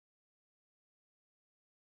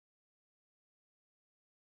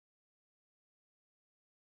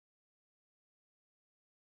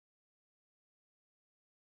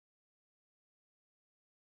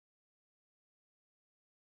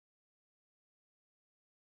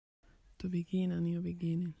to begin a new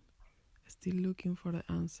beginning, still looking for the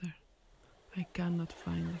answer. I cannot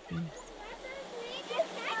find the finish.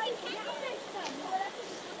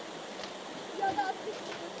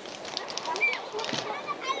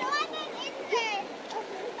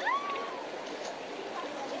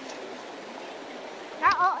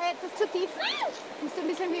 Ja, das ist zu tief. Musst du ein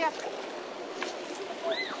bisschen höher.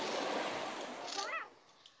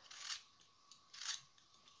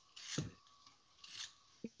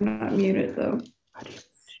 I'm not muted though.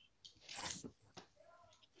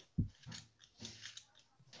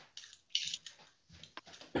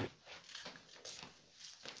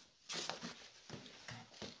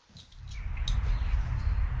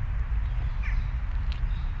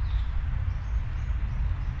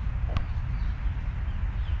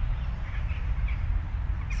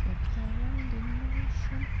 Swept around in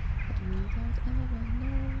motion, but without ever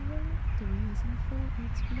knowing the reason for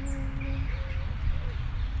its blowing.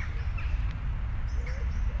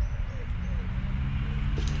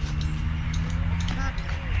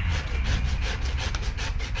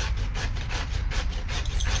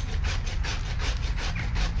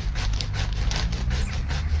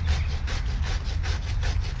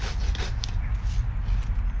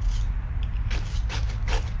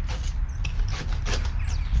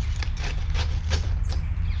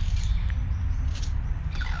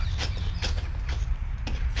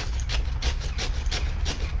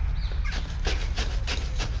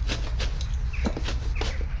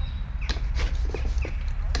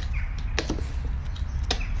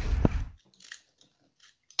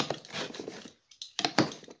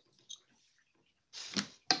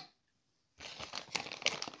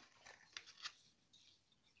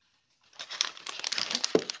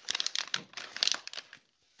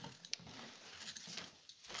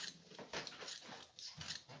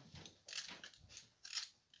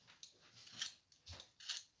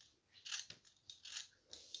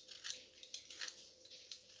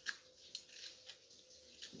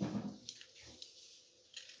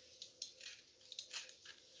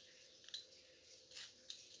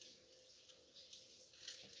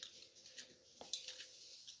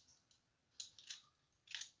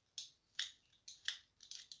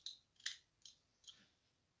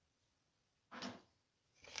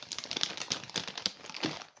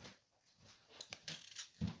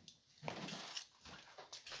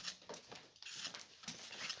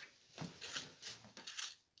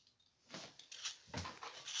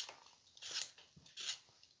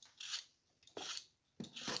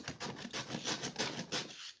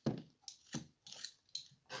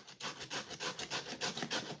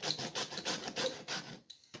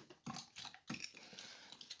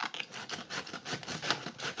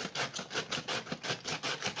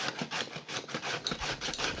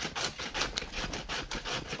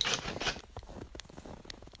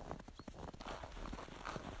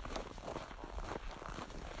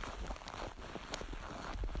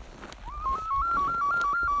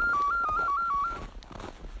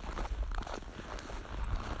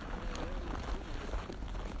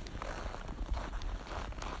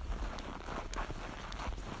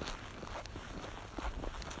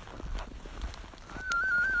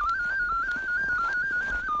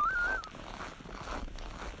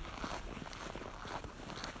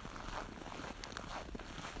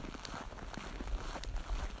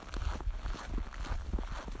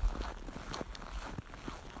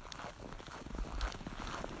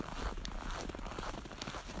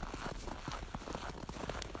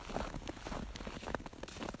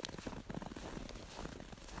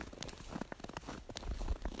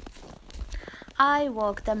 I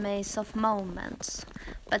walk the maze of moments,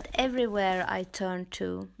 but everywhere I turn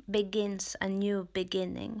to begins a new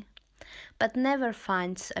beginning, but never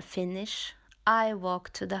finds a finish. I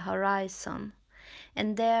walk to the horizon,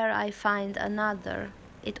 and there I find another.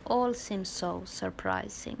 It all seems so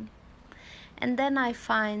surprising. And then I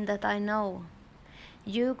find that I know.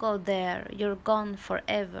 You go there, you're gone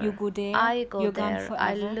forever. You go there, I go you're gone there,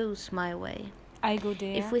 I forever. lose my way. I go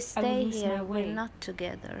there, If we I will stay lose my here, we're way. not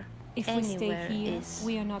together. If we stay Anywhere here, is.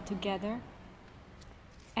 we are not together.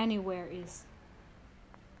 Anywhere is.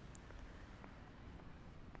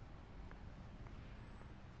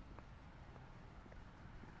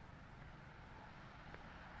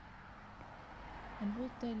 And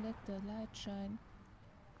would they let the light shine?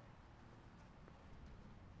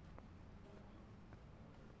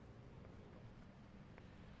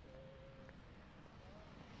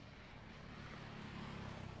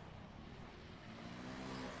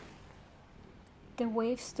 The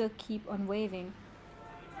waves still keep on waving,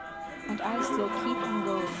 and I still keep on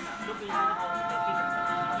going.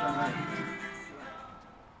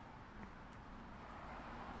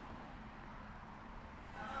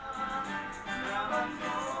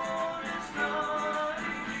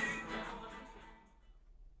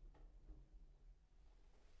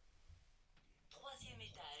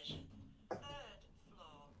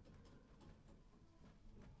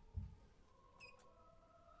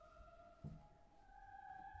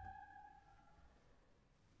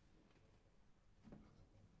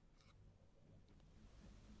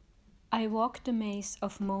 I walk the maze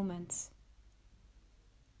of moments,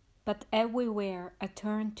 but everywhere I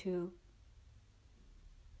turn to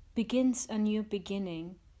begins a new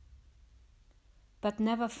beginning, but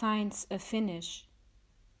never finds a finish.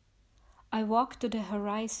 I walk to the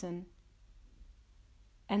horizon,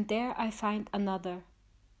 and there I find another.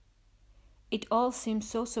 It all seems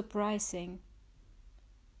so surprising,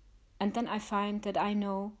 and then I find that I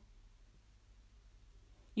know.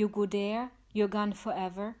 You go there, you're gone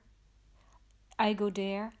forever. I go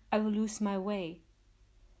there, I will lose my way.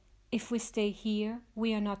 If we stay here,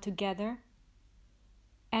 we are not together.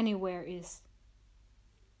 Anywhere is.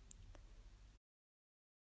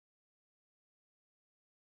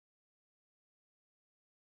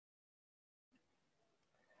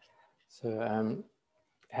 So,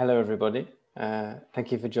 hello everybody.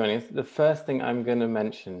 Thank you for joining us. The first thing I'm going to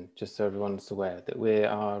mention, just so everyone's aware, that we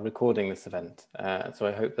are recording this event. So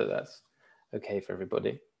I hope that that's okay for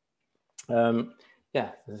everybody.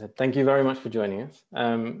 Yeah, as I said, thank you very much for joining us.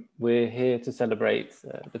 We're here to celebrate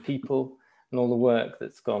the people and all the work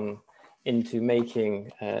that's gone into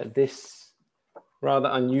making this rather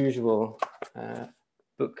unusual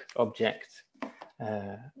book object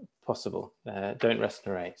possible, Don't Rest,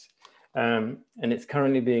 Narrate. And it's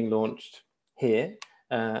currently being launched here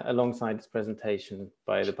alongside its presentation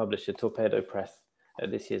by the publisher Torpedo Press at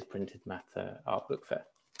this year's Printed Matter Art Book Fair.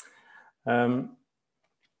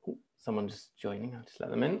 Someone just joining, I'll just let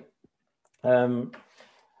them in.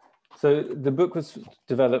 So the book was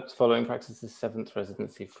developed following Praxis's 7th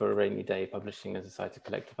residency for a rainy day, publishing as a site of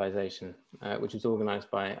collectivization, which was organized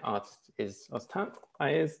by Artist is Ostant,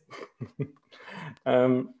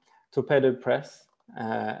 Torpedo Press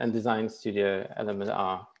and design studio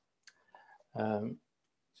LMR. I'm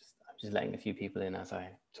just letting a few people in as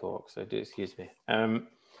I talk, so do excuse me.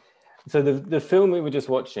 So the film we were just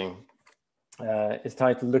watching is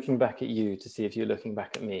titled Looking Back at You to See If You're Looking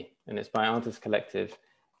Back at Me, and it's by Artist Collective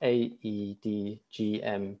AEDGMPV.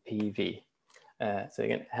 So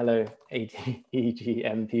again, hello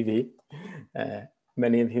AEDGMPV.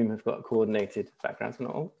 Many of whom have got coordinated backgrounds,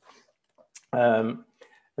 not all. And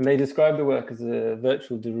they describe the work as a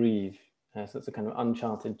virtual derive, so it's a kind of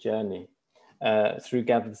uncharted journey through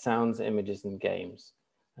gathered sounds, images, and games.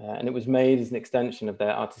 And it was made as an extension of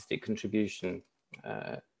their artistic contribution,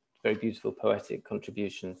 very beautiful poetic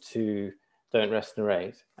contribution to Don't Rest,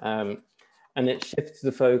 Narrate. And it shifts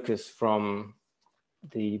the focus from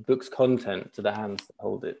the book's content to the hands that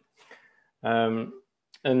hold it. And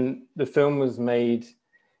the film was made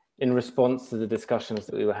in response to the discussions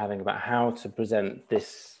that we were having about how to present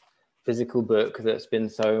this physical book that's been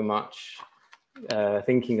so much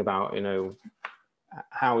thinking about, you know,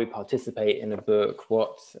 how we participate in a book,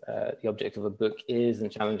 what the object of a book is,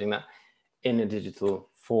 and challenging that in a digital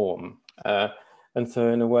form. And so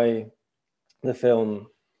in a way, the film,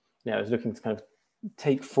 yeah, was looking to kind of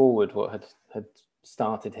take forward what had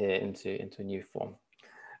started here into a new form.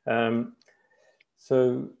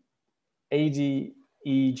 So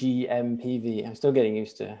AEDGMPV, I'm still getting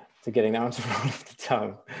used to getting that one to roll off the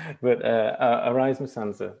tongue, but Arise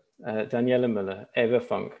Masanza, Daniela Müller, Eva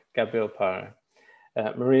Funk, Gabriel Parra,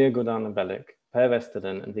 Maria Gordana Bellic, Per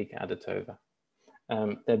Westerlin, and Vika Adatova.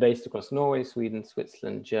 They're based across Norway, Sweden,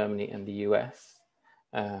 Switzerland, Germany, and the US,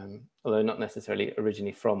 although not necessarily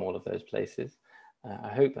originally from all of those places. I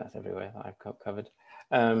hope that's everywhere that I've covered.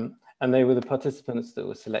 And they were the participants that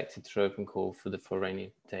were selected through open call for the For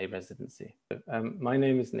Rainy Day residency. My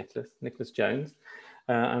name is Nicholas Jones.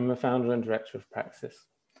 I'm a founder and director of Praxis.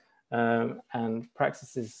 And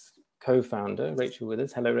Praxis's co-founder, Rachel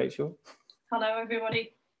Withers. Hello, Rachel. Hello,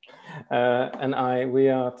 everybody. And we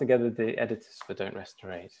are together the editors for Don't Rest,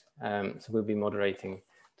 Narrate. So we'll be moderating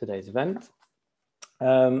today's event.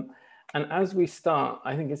 And as we start,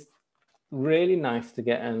 I think it's really nice to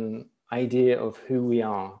get an idea of who we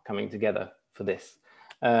are coming together for this.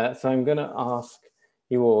 So I'm going to ask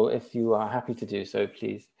you all, if you are happy to do so,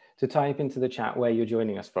 please, to type into the chat where you're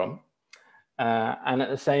joining us from. And at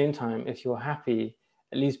the same time, if you're happy,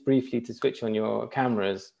 at least briefly, to switch on your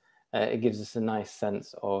cameras, it gives us a nice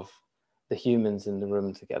sense of the humans in the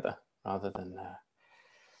room together, rather than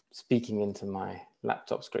speaking into my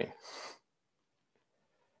laptop screen.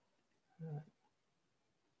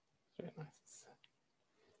 Very nice.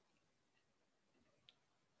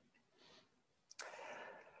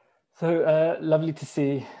 So lovely to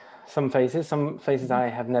see some faces I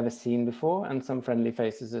have never seen before, and some friendly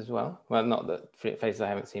faces as well. Well, not that faces I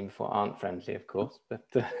haven't seen before aren't friendly, of course, but,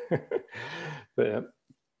 but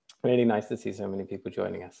really nice to see so many people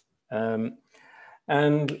joining us.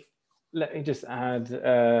 And let me just add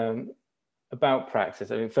about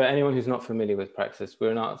Praxis. I mean, for anyone who's not familiar with Praxis,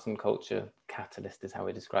 we're an arts and culture catalyst is how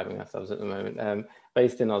we're describing ourselves at the moment,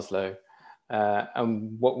 based in Oslo.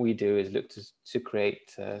 And what we do is look to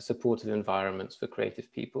create supportive environments for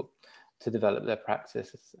creative people to develop their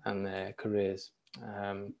practices and their careers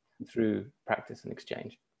through practice and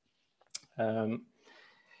exchange.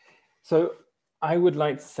 So I would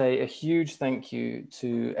like to say a huge thank you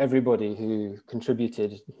to everybody who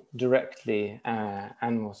contributed directly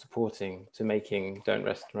and more supporting to making Don't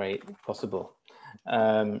Rest Narrate possible.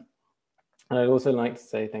 And I'd also like to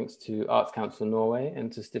say thanks to Arts Council Norway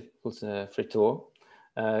and to Stiftelsen Fritt,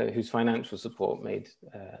 whose financial support made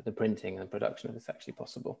the printing and production of this actually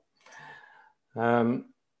possible.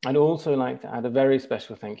 I'd also like to add a very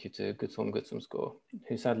special thank you to Guttorm Guttormsgaard,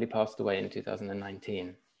 who sadly passed away in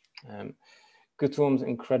 2019. Guttorm's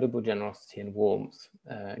incredible generosity and warmth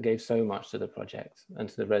gave so much to the project and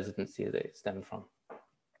to the residency that it stemmed from.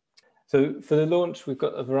 So for the launch, we've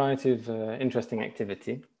got a variety of interesting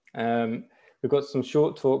activity. We've got some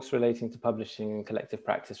short talks relating to publishing and collective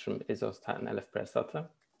practice from Isostat and Elef Pressata.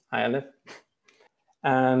 Hi, Elef.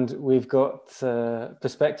 And we've got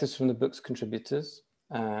perspectives from the book's contributors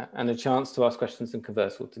and a chance to ask questions and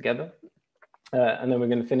converse all together. And then we're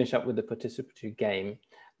going to finish up with the participatory game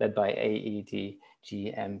led by AED,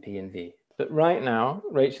 GMP, and V. But right now,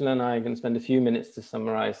 Rachel and I are going to spend a few minutes to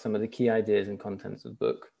summarize some of the key ideas and contents of the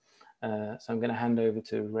book. So I'm going to hand over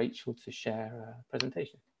to Rachel to share a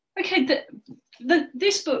presentation. Okay,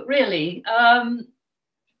 this book really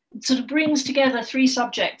sort of brings together three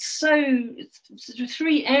subjects, sort of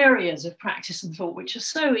three areas of practice and thought, which are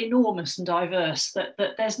so enormous and diverse that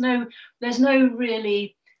there's no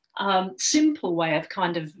really simple way of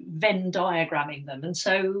kind of Venn diagramming them. And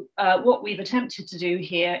so what we've attempted to do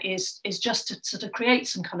here is just to sort of create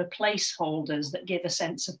some kind of placeholders that give a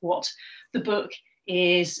sense of what the book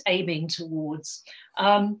is aiming towards.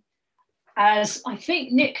 As I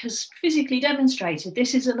think Nick has physically demonstrated,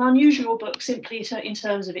 this is an unusual book simply in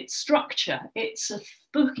terms of its structure. It's a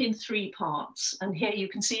book in three parts, and here you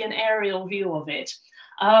can see an aerial view of it.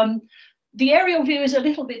 The aerial view is a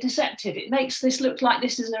little bit deceptive. It makes this look like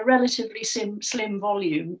this is a relatively slim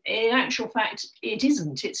volume. In actual fact, it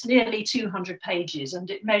isn't. It's nearly 200 pages, and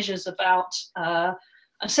it measures about 1.5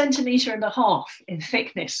 centimetres in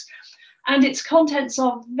thickness. And its contents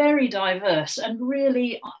are very diverse and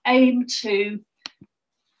really aim to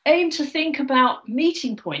think about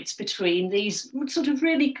meeting points between these sort of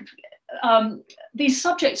really these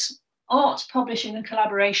subjects, art, publishing and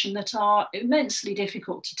collaboration, that are immensely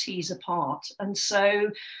difficult to tease apart. And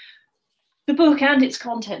so the book and its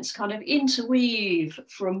contents kind of interweave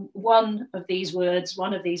from one of these words,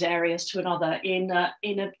 one of these areas to another in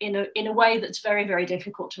a way that's very, very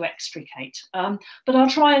difficult to extricate. But I'll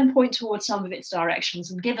try and point towards some of its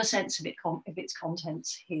directions and give a sense of its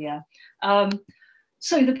contents here.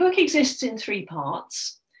 So the book exists in three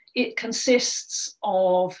parts. It consists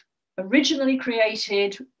of originally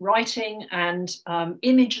created writing and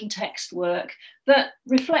image and text work that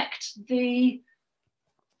reflect the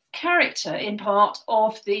character in part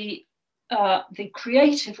of the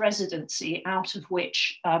creative residency out of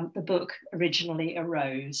which the book originally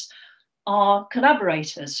arose. Our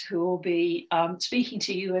collaborators, who will be speaking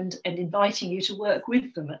to you and inviting you to work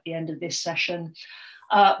with them at the end of this session,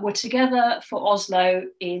 were together for Oslo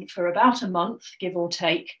for about a month, give or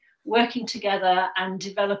take, working together and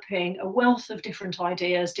developing a wealth of different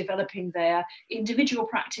ideas, developing their individual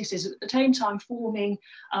practices, at the same time forming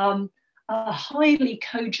a highly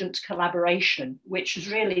cogent collaboration, which is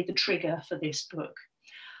really the trigger for this book.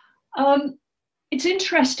 It's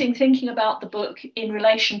interesting thinking about the book in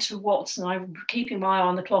relation to what's, and I'm keeping my eye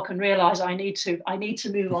on the clock and realise I need to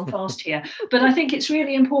move on fast here. But I think it's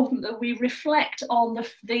really important that we reflect on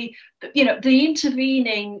the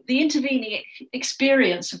intervening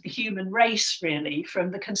experience of the human race, really,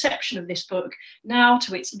 from the conception of this book now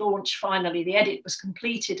to its launch. Finally, the edit was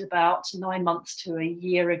completed about 9 months to a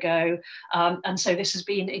year ago, and so this has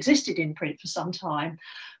existed in print for some time.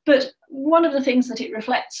 But one of the things that it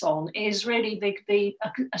reflects on is really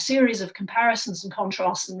a series of comparisons and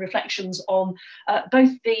contrasts and reflections on both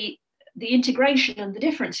the integration and the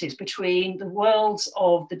differences between the worlds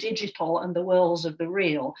of the digital and the worlds of the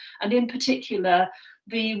real, and in particular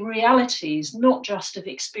the realities not just of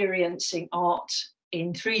experiencing art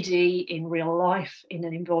in 3D, in real life, in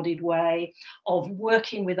an embodied way, of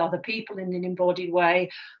working with other people in an embodied way,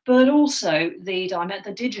 but also the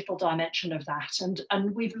digital dimension of that.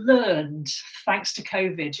 And we've learned, thanks to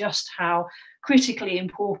COVID, just how critically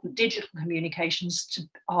important digital communications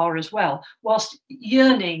are as well, whilst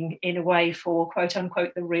yearning in a way for quote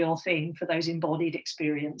unquote the real thing, for those embodied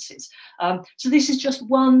experiences. So this is just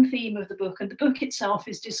one theme of the book, and the book itself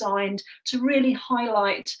is designed to really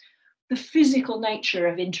highlight the physical nature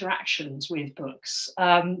of interactions with books.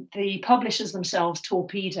 The publishers themselves,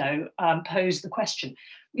 Torpedo, pose the question,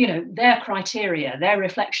 you know, their criteria, their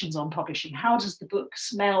reflections on publishing. How does the book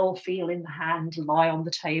smell, feel in the hand, lie on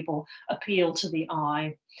the table, appeal to the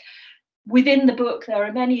eye? Within the book, there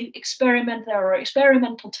are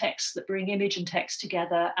experimental texts that bring image and text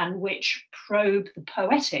together and which probe the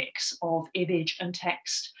poetics of image and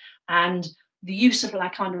text, and the use of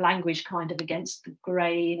that kind of language kind of against the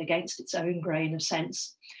grain, against its own grain of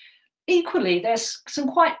sense. Equally, there's some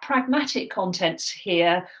quite pragmatic contents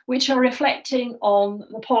here, which are reflecting on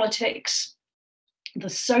the politics, the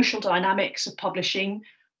social dynamics of publishing,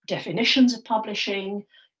 definitions of publishing,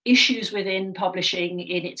 issues within publishing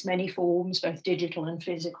in its many forms, both digital and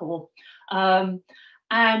physical.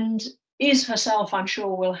 And Is herself, I'm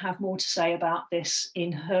sure, will have more to say about this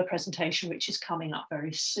in her presentation, which is coming up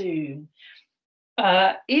very soon.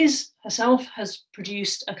 Is herself has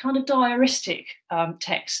produced a kind of diaristic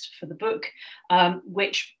text for the book,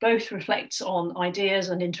 which both reflects on ideas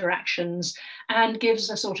and interactions and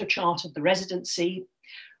gives a sort of chart of the residency.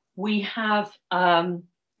 We have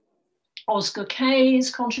Oscar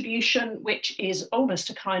Kay's contribution, which is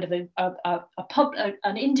almost a kind of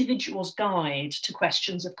an individual's guide to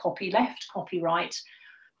questions of copyleft, copyright,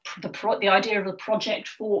 the idea of a project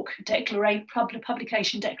fork,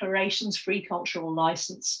 publication declarations, free cultural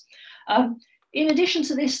license. In addition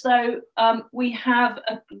to this, though, we have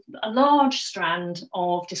a large strand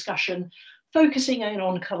of discussion focusing in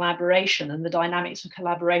on collaboration and the dynamics of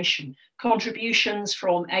collaboration. Contributions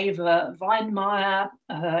from Eva Weinmeier,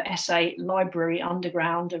 her essay Library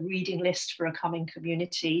Underground, a reading list for a coming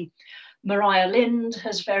community. Mariah Lind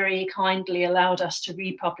has very kindly allowed us to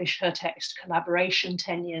republish her text Collaboration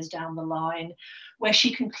 10 years down the line, where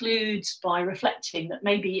she concludes by reflecting that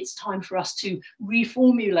maybe it's time for us to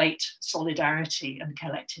reformulate solidarity and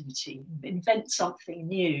collectivity, invent something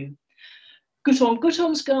new. Guttorm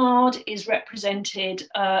Guttormsgaard is represented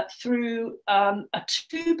through a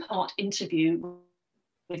two-part interview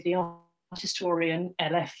with the art historian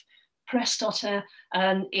L.F. Pressdotter,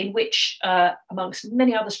 in which, amongst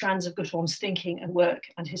many other strands of Guttorm's thinking and work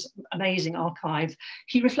and his amazing archive,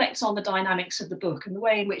 he reflects on the dynamics of the book and the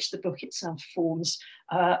way in which the book itself forms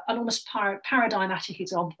an almost paradigmatic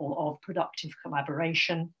example of productive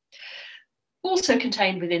collaboration. Also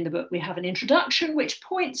contained within the book, we have an introduction which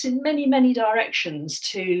points in many, many directions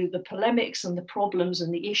to the polemics and the problems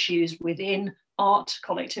and the issues within art,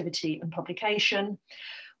 collectivity and publication.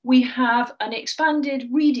 We have an expanded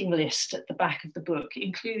reading list at the back of the book,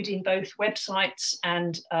 including both websites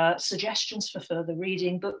and suggestions for further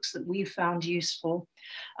reading, books that we've found useful.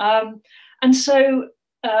 And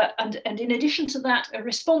in addition to that, a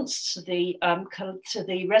response to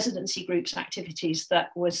the residency group's activities that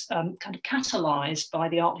was kind of catalysed by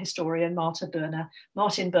the art historian Martin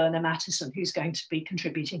Berner-Mattison, who's going to be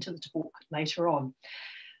contributing to the talk later on.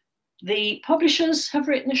 The publishers have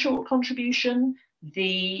written a short contribution.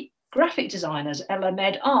 The graphic designers, Ella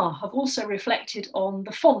Med R, have also reflected on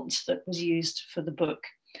the font that was used for the book.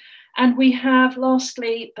 And we have,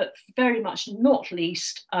 lastly, but very much not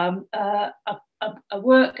least, an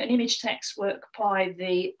image text work by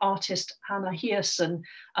the artist Hannah Hearson,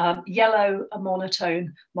 Yellow, a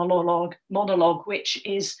Monotone monologue, which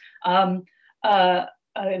is a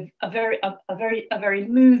very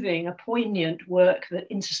moving, a poignant work that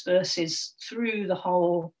intersperses through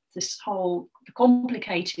this whole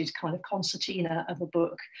complicated kind of concertina of a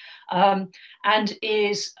book, and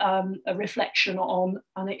is a reflection on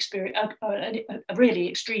a really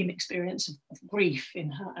extreme experience of grief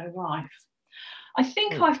in her own life. I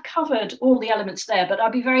think I've covered all the elements there, but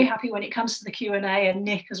I'll be very happy when it comes to the Q&A and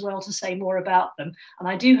Nick as well to say more about them. And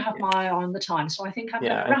I do have my eye on the time, so I think I'm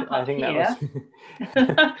going to wrap up here.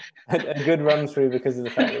 That was a good run through because of the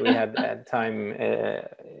fact that we had time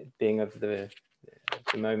being of the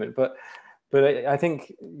moment. But I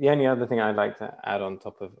think the only other thing I'd like to add on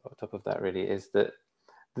top of that really is that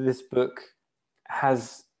this book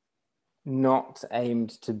has not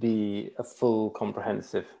aimed to be a full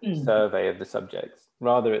comprehensive survey of the subjects.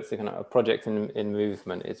 Rather, it's a kind of a project in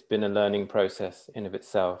movement. It's been a learning process in of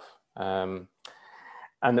itself, and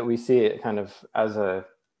that we see it kind of as a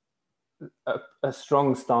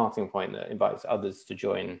strong starting point that invites others to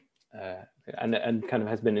join, and kind of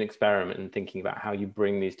has been an experiment in thinking about how you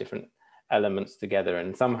bring these different elements together.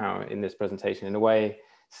 And somehow in this presentation, in a way,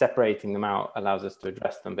 separating them out allows us to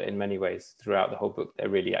address them, but in many ways throughout the whole book, they're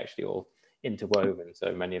really actually all interwoven.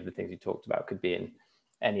 So many of the things you talked about could be in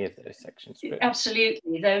any of those sections.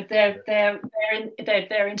 Absolutely, they're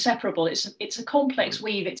inseparable. It's a complex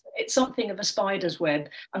weave. It's something of a spider's web,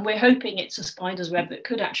 and we're hoping it's a spider's web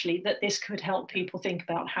that this could help people think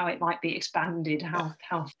about how it might be expanded, how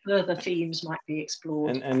further themes might be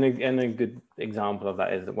explored. And a good example of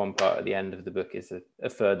that is that one part at the end of the book is a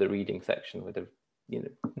further reading section with a, you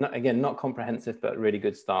know, not comprehensive, but really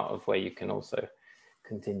good start of where you can also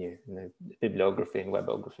continue, you know, bibliography and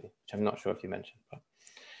webography, which I'm not sure if you mentioned, but.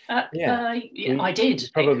 Yeah, I did.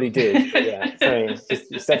 Probably did. Yeah, sorry,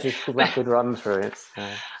 it's such a rapid run through it.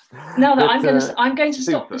 No, I'm going to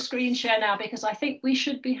stop the screen share now, because I think we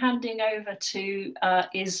should be handing over to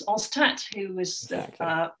Oztat, who was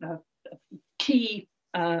a key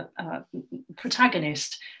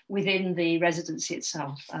protagonist within the residency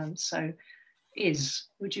itself. So,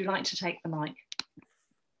 would you like to take the mic?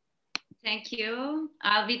 Thank you.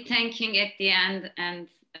 I'll be thanking at the end, and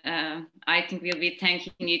I think we'll be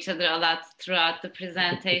thanking each other a lot throughout the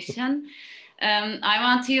presentation. I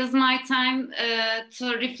want to use my time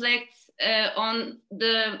to reflect on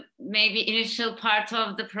the maybe initial part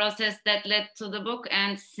of the process that led to the book,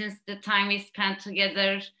 and since the time we spent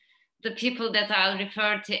together, the people that I'll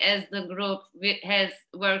refer to as the group has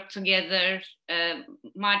worked together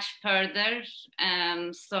much further.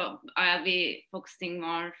 So I'll be focusing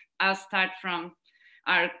more. I'll start from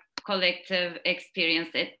our collective experience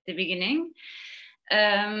at the beginning.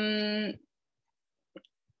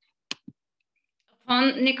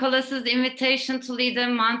 Upon Nicholas's invitation to lead a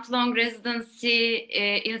month-long residency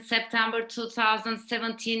in September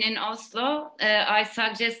 2017 in Oslo, I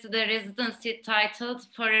suggested a residency titled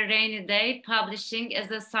For a Rainy Day, Publishing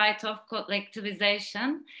as a Site of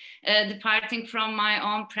Collectivization, departing from my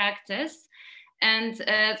own practice. And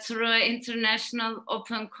through an international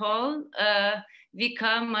open call,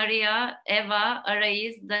 Vika, Maria, Eva,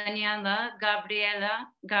 Arais, Daniela,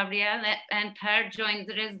 Gabrielle, and Per joined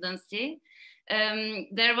the residency.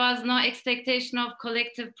 There was no expectation of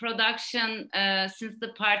collective production since the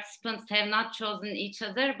participants have not chosen each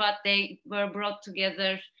other, but they were brought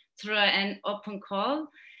together through an open call.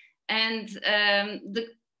 And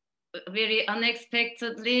very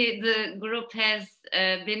unexpectedly, the group has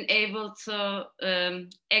been able to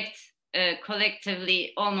act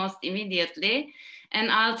collectively almost immediately. And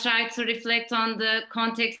I'll try to reflect on the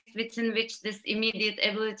context within which this immediate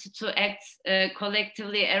ability to act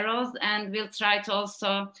collectively arose, and we'll try to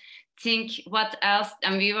also think what else,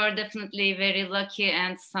 and we were definitely very lucky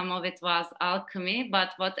and some of it was alchemy,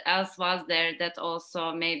 but what else was there that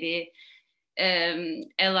also maybe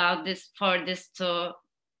allowed for this to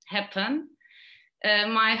happen.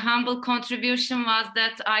 My humble contribution was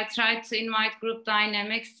that I tried to invite group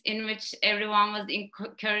dynamics in which everyone was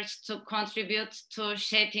encouraged to contribute to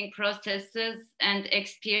shaping processes and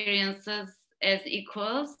experiences as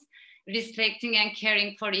equals, respecting and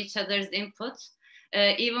caring for each other's input.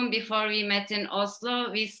 Even before we met in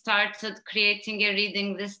Oslo, we started creating a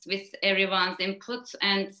reading list with everyone's input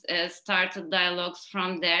and started dialogues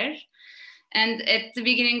from there. And at the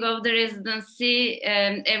beginning of the residency,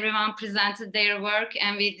 everyone presented their work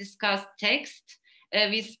and we discussed text.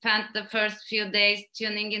 We spent the first few days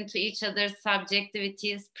tuning into each other's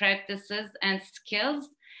subjectivities, practices, and skills.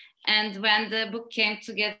 And when the book came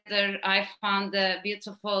together, I found a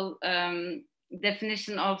beautiful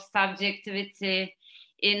definition of subjectivity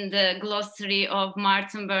in the glossary of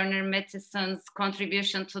Martin Werner Mattheson's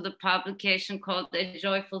contribution to the publication called A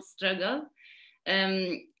Joyful Struggle.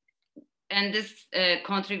 And this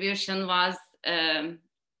contribution was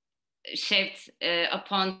shaped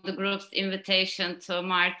upon the group's invitation to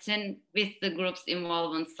Martin with the group's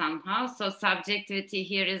involvement somehow. So subjectivity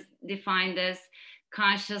here is defined as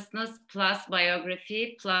consciousness plus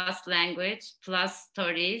biography plus language plus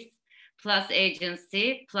stories plus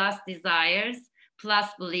agency plus desires plus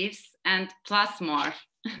beliefs and plus more.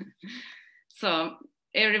 So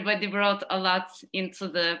everybody brought a lot into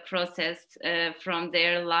the process from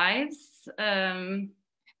their lives. And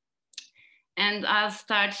I'll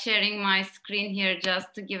start sharing my screen here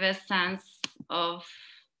just to give a sense of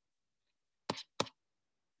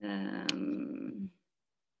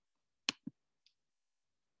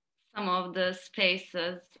some of the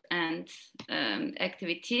spaces and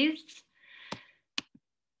activities.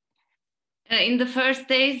 In the first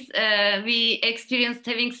days, we experienced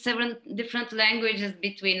having 7 different languages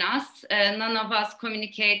between us. None of us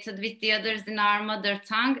communicated with the others in our mother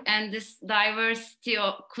tongue, and this diversity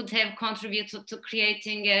could have contributed to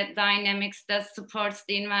creating a dynamics that supports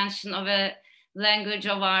the invention of a language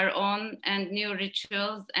of our own and new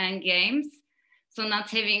rituals and games. So not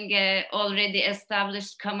having a already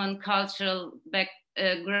established common cultural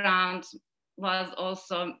background was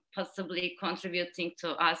also possibly contributing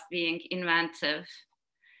to us being inventive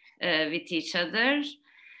with each other.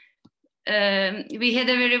 We had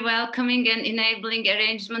a very welcoming and enabling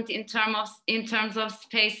arrangement in terms of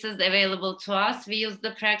spaces available to us. We used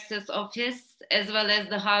the Praxis office as well as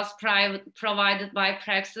the house provided by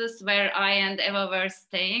Praxis, where I and Eva were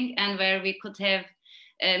staying and where we could have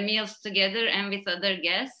meals together and with other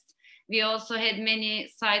guests. We also had many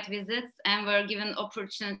site visits and were given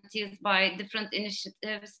opportunities by different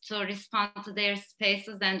initiatives to respond to their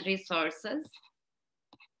spaces and resources.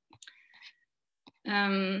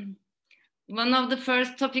 One of the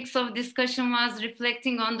first topics of discussion was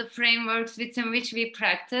reflecting on the frameworks within which we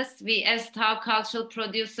practice. We asked how cultural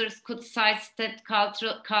producers could sidestep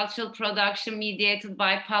cultural production mediated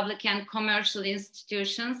by public and commercial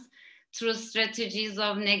institutions through strategies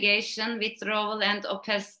of negation, withdrawal, and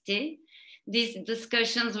opacity. These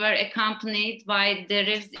discussions were accompanied by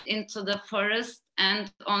derives into the forest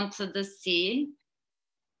and onto the sea.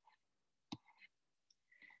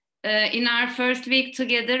 In our first week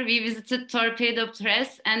together, we visited Torpedo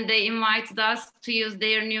Press and they invited us to use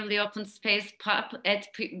their newly opened space pub at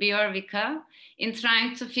Björvika. In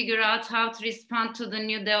trying to figure out how to respond to the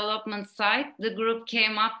new development site, the group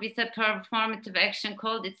came up with a performative action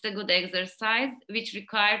called It's a Good Exercise, which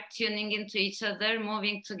required tuning into each other,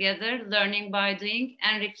 moving together, learning by doing,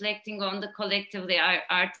 and reflecting on the collectively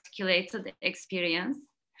articulated experience.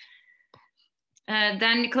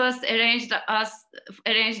 Then Nicholas arranged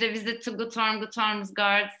a visit to Guttorm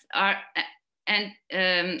Guttormsgaard's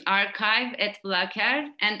archive at Blackhair,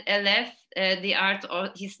 and Elef, the art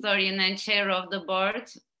historian and chair of the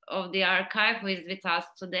board of the archive, who is with us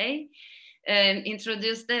today,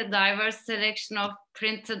 introduced a diverse selection of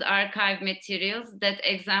printed archive materials that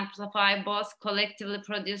exemplify both collectively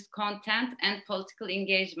produced content and political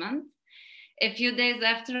engagement. A few days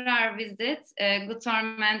after our visit,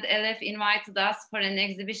 Guttorm and Elef invited us for an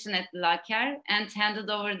exhibition at Blackhair and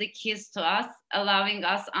handed over the keys to us, allowing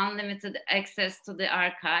us unlimited access to the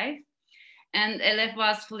archive. And Elef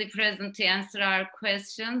was fully present to answer our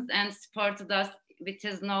questions and supported us with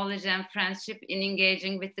his knowledge and friendship in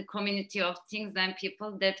engaging with the community of things and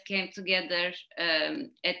people that came together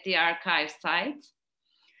at the archive site.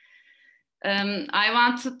 I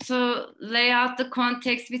wanted to lay out the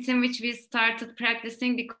context within which we started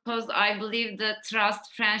practicing, because I believe the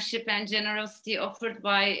trust, friendship, and generosity offered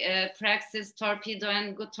by Praxis, Torpedo,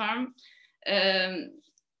 and Guttorm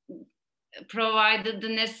provided the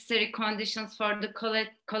necessary conditions for the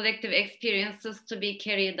collective experiences to be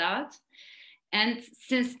carried out. And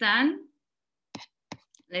since then,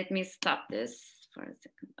 let me stop this for a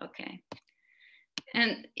second. Okay.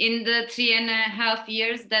 And in the 3.5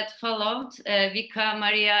 years that followed, Vika,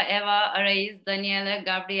 Maria, Eva, Arais, Daniela,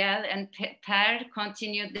 Gabrielle, and Per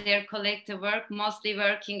continued their collective work, mostly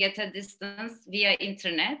working at a distance via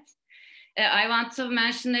internet. I want to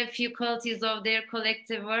mention a few qualities of their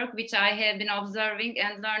collective work, which I have been observing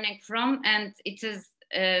and learning from, and it is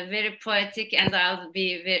very poetic, and I'll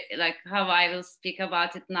be very, like, how I will speak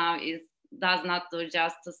about it now does not do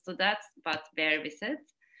justice to that, but bear with it.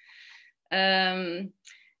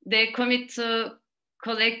 They commit to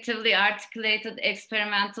collectively articulated,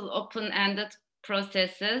 experimental, open-ended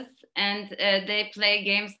processes, and they play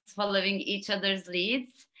games following each other's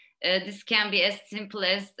leads. This can be as simple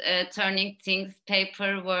as turning things,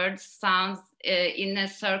 paper, words, sounds in a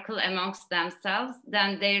circle amongst themselves.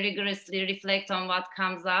 Then they rigorously reflect on what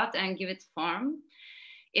comes out and give it form.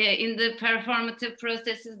 In the performative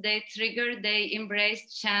processes they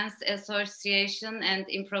embrace chance, association, and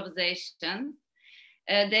improvisation.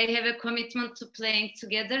 They have a commitment to playing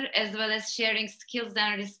together as well as sharing skills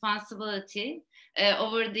and responsibility.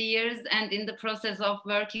 Over the years and in the process of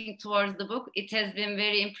working towards the book, it has been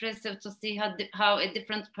very impressive to see how a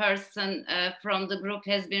different person from the group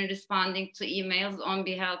has been responding to emails on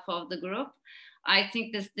behalf of the group. I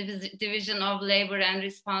think this division of labor and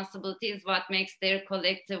responsibility is what makes their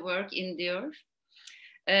collective work endure.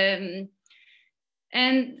 And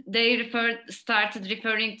they started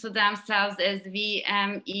referring to themselves as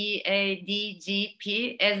VMEADGP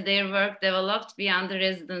as their work developed beyond the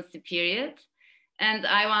residency period. And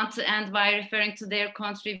I want to end by referring to their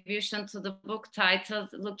contribution to the book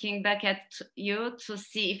titled Looking Back at You to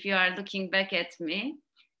See If You Are Looking Back at Me,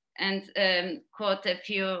 and quote a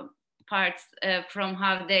few parts from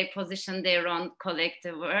how they position their own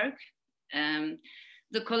collective work.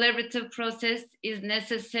 The collaborative process is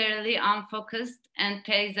necessarily unfocused and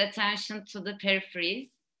pays attention to the peripheries.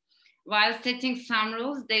 While setting some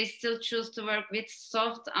rules, they still choose to work with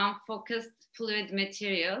soft, unfocused, fluid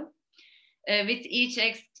material. With each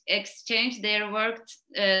exchange, their work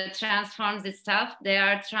transforms itself. They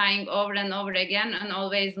are trying over and over again and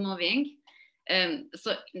always moving.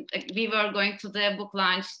 So we were going to the book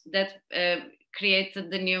launch that created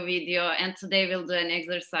the new video, and today we'll do an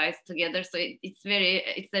exercise together. So it's a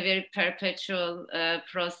very perpetual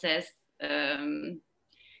process.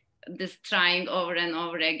 This trying over and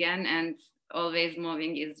over again and always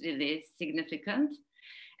moving is really significant.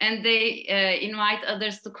 And they invite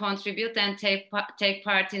others to contribute and take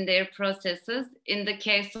part in their processes. In the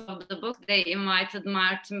case of the book, they invited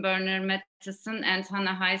Martin Berner Matheson and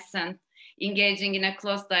Hannah Hyson, engaging in a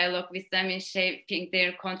close dialogue with them in shaping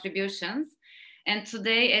their contributions. And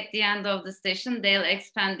today, at the end of the session, they'll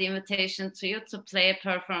expand the invitation to you to play a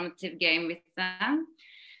performative game with them.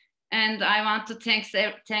 And I want to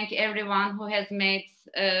thank everyone who has made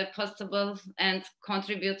possible and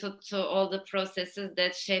contributed to all the processes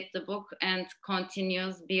that shaped the book and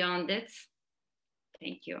continues beyond it.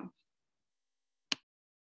 Thank you.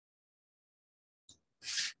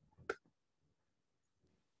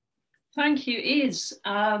 Thank you, Iz.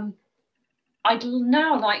 I'd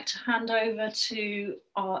now like to hand over to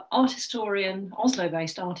our art historian,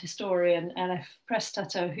 Oslo-based art historian, Elif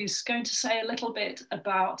Prestato, who's going to say a little bit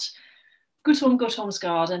about Guttorm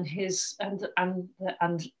Guttormsgaard and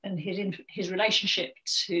his relationship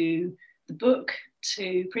to the book,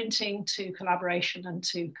 to printing, to collaboration, and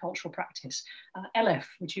to cultural practice. Elif,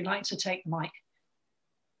 would you like to take the mic?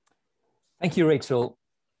 Thank you, Rachel.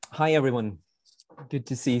 Hi, everyone. Good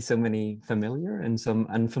to see so many familiar and some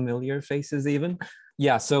unfamiliar faces even.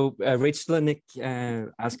 Yeah, so Rachel and Nick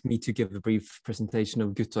asked me to give a brief presentation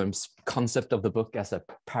of Guttorm's concept of the book as a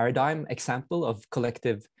paradigm example of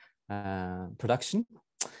collective production.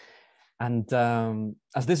 And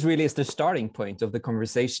as this really is the starting point of the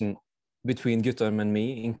conversation between Guttorm and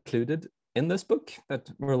me included in this book that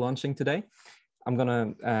we're launching today, I'm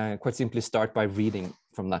gonna quite simply start by reading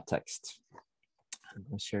from that text. I'm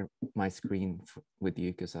going to share my screen with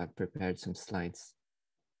you because I've prepared some slides.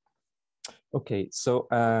 Okay, so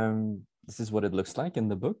this is what it looks like in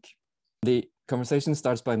the book. The conversation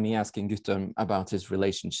starts by me asking Guttorm about his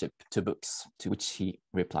relationship to books, to which he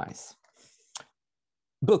replies.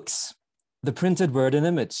 Books, the printed word and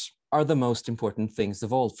image, are the most important things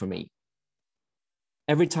of all for me.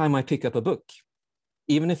 Every time I pick up a book,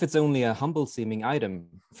 even if it's only a humble-seeming item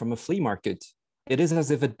from a flea market, it is as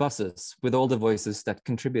if it buzzes with all the voices that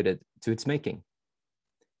contributed to its making.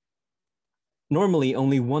 Normally,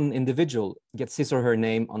 only one individual gets his or her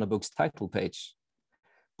name on a book's title page,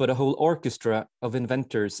 but a whole orchestra of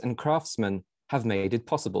inventors and craftsmen have made it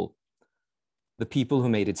possible. The people who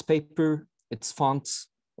made its paper, its fonts,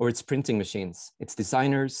 or its printing machines, its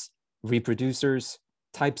designers, reproducers,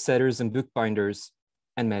 typesetters and bookbinders,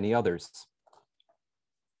 and many others.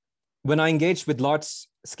 When I engage with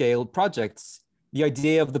large-scale projects, the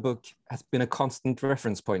idea of the book has been a constant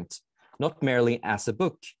reference point, not merely as a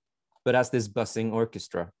book, but as this buzzing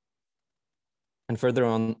orchestra. And further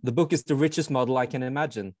on, the book is the richest model I can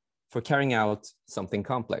imagine for carrying out something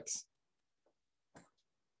complex.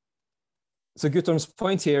 So Guttorm's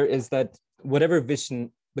point here is that whatever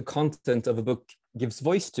vision the content of a book gives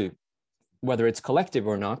voice to, whether it's collective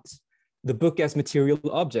or not, the book as material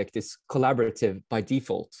object is collaborative by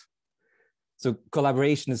default. So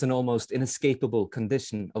collaboration is an almost inescapable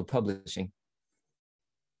condition of publishing.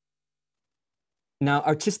 Now,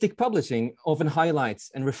 artistic publishing often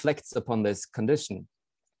highlights and reflects upon this condition.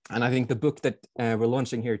 And I think the book that we're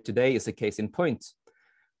launching here today is a case in point.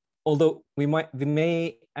 Although we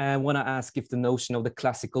may want to ask if the notion of the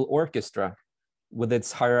classical orchestra with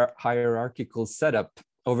its hierarchical setup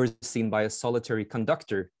overseen by a solitary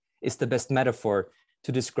conductor is the best metaphor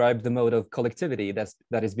to describe the mode of collectivity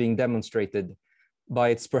that is being demonstrated by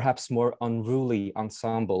its perhaps more unruly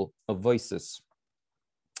ensemble of voices.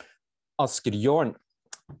 Asger Jorn,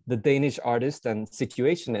 the Danish artist and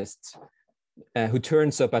situationist who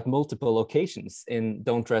turns up at multiple occasions in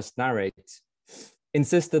Don't Rest, Narrate,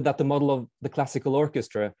 insisted that the model of the classical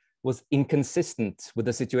orchestra was inconsistent with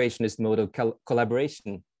the situationist mode of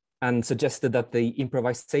collaboration and suggested that the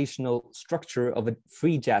improvisational structure of a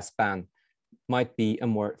free jazz band might be a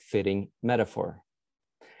more fitting metaphor.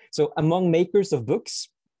 So among makers of books,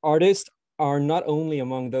 artists are not only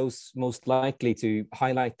among those most likely to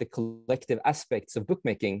highlight the collective aspects of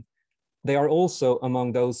bookmaking, they are also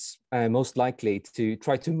among those most likely to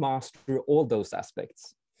try to master all those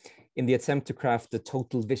aspects in the attempt to craft the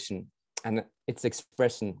total vision and its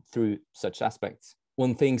expression through such aspects.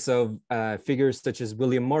 One thinks of figures such as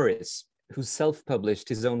William Morris, who self-published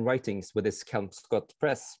his own writings with his Kelmscott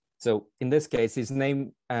press. So in this case, his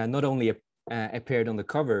name not only appeared on the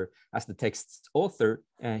cover as the text's author,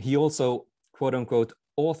 he also, quote unquote,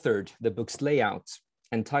 authored the book's layout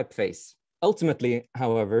and typeface. Ultimately,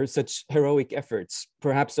 however, such heroic efforts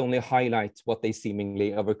perhaps only highlight what they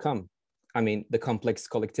seemingly overcome. I mean, the complex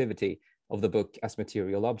collectivity of the book as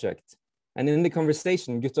material object. And in the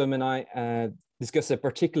conversation, Guttorm and I discuss a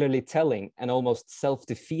particularly telling and almost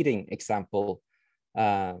self-defeating example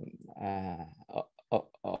of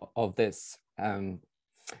this.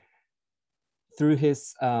 Through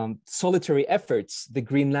his solitary efforts, the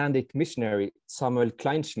Greenlandic missionary Samuel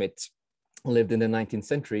Kleinschmidt, who lived in the 19th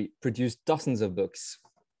century, produced dozens of books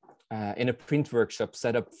in a print workshop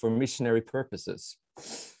set up for missionary purposes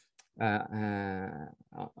on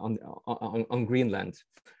Greenland.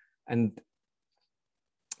 And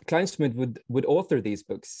Kleinschmidt would author these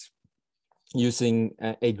books using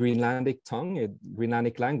a Greenlandic tongue, a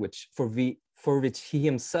Greenlandic language, for which he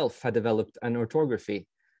himself had developed an orthography,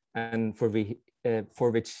 and for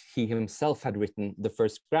which he himself had written the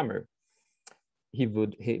first grammar. He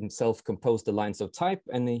would himself compose the lines of type,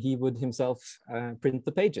 and he would himself print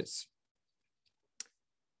the pages.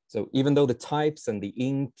 So even though the types and the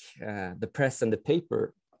ink, the press and the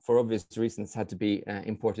paper, for obvious reasons, had to be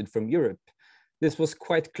imported from Europe, this was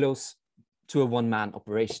quite close to a one-man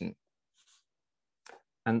operation.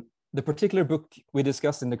 And the particular book we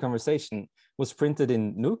discussed in the conversation was printed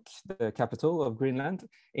in Nuuk, the capital of Greenland,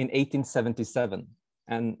 in 1877.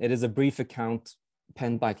 And it is a brief account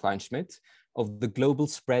penned by Kleinschmidt of the global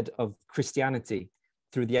spread of Christianity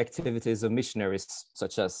through the activities of missionaries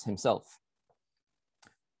such as himself.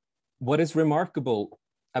 What is remarkable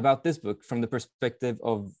about this book from the perspective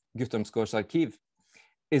of Guttormsgaard's archive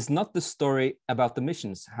is not the story about the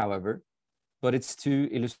missions, however, but its two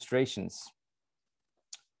illustrations.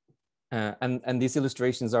 And these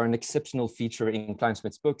illustrations are an exceptional feature in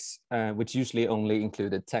Kleinschmidt's books, which usually only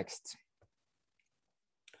included text.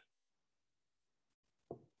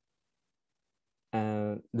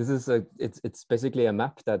 It's basically a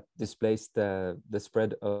map that displays the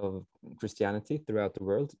spread of Christianity throughout the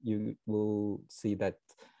world. You will see that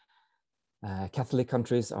Catholic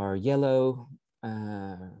countries are yellow,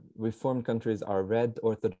 Reformed countries are red,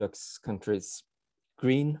 Orthodox countries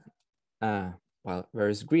green,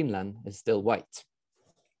 whereas Greenland is still white.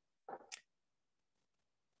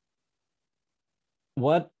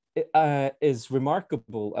 What is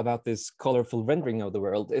remarkable about this colorful rendering of the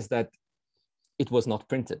world is that it was not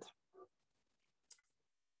printed.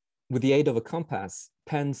 With the aid of a compass,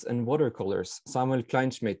 pens, and watercolors, Samuel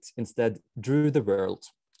Kleinschmidt instead drew the world,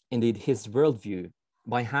 indeed his worldview,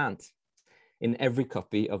 by hand in every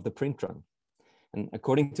copy of the print run. And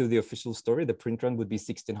according to the official story, the print run would be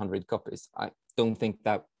 1,600 copies. I don't think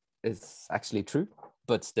that is actually true,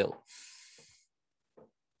 but still.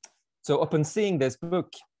 So upon seeing this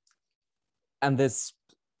book and this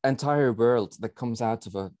entire world that comes out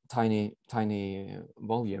of a tiny, tiny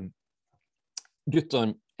volume,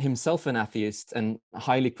 Guttorm, himself an atheist and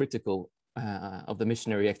highly critical of the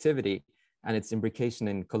missionary activity and its imbrication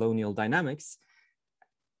in colonial dynamics,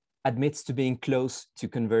 admits to being close to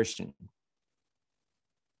conversion.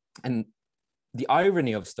 And the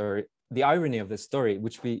irony of this story,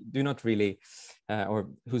 which we do not really, or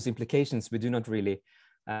whose implications we do not really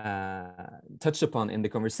touch upon in the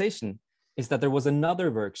conversation, is that there was another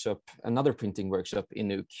printing workshop in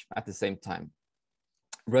Nuuk at the same time,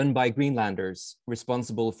 run by Greenlanders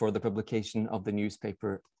responsible for the publication of the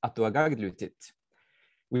newspaper Atuagaglutit,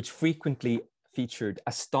 which frequently featured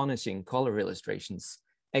astonishing color illustrations,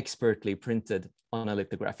 expertly printed on a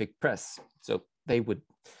lithographic press. So they would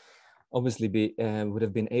obviously would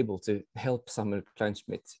have been able to help Samuel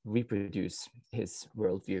Kleinschmidt reproduce his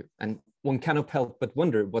worldview. And one cannot help but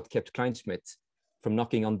wonder what kept Kleinschmidt from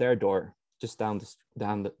knocking on their door just down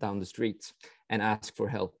the street and ask for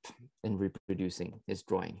help in reproducing his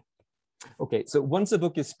drawing. Okay, so once a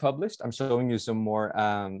book is published, I'm showing you some more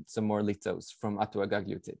lithos from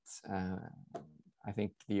Atuagaglutit. I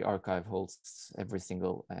think the archive holds every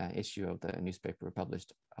single issue of the newspaper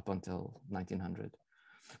published up until 1900.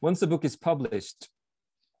 Once a book is published,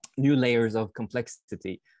 new layers of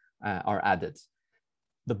complexity are added.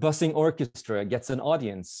 The buzzing orchestra gets an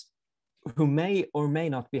audience who may or may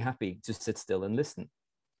not be happy to sit still and listen.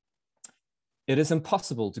 It is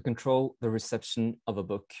impossible to control the reception of a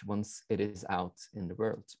book once it is out in the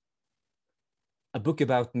world. A book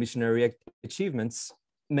about missionary achievements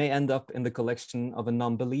may end up in the collection of a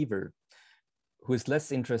non-believer who is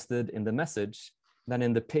less interested in the message than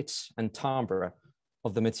in the pitch and timbre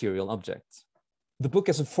of the material object. The book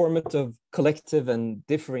as a format of collective and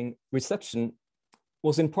differing reception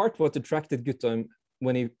was in part what attracted Guttorm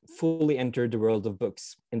when he fully entered the world of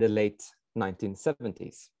books in the late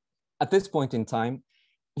 1970s. At this point in time,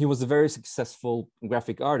 he was a very successful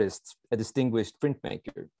graphic artist, a distinguished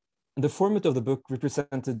printmaker. The format of the book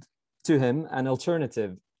represented to him an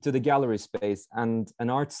alternative to the gallery space and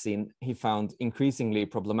an art scene he found increasingly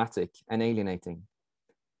problematic and alienating.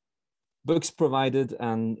 Books provided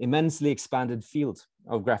an immensely expanded field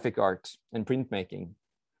of graphic art and printmaking,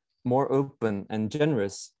 more open and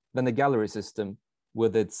generous than the gallery system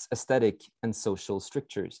with its aesthetic and social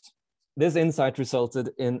strictures. This insight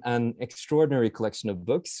resulted in an extraordinary collection of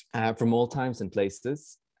books from all times and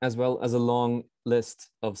places, as well as a long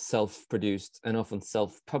list of self-produced and often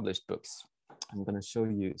self-published books. I'm going to show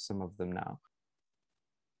you some of them now.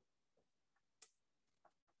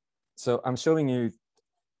 So I'm showing you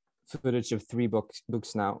footage of 3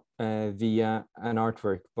 books now via an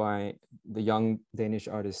artwork by the young Danish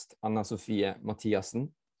artist Anna Sofie Mathiasen,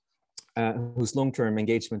 whose long-term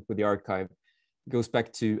engagement with the archive goes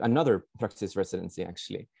back to another Praksis residency,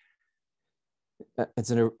 actually.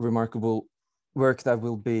 It's a remarkable work that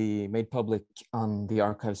will be made public on the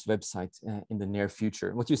archive's website in the near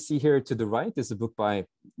future. What you see here to the right is a book by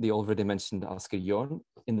the already mentioned Asger Jorn.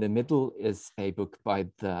 In the middle is a book by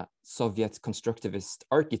the Soviet constructivist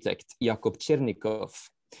architect Yakov Chernikov,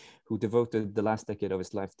 who devoted the last decade of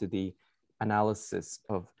his life to the analysis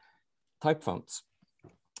of type fonts.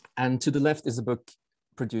 And to the left is a book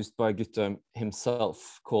produced by Guttorm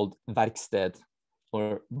himself called Verksted,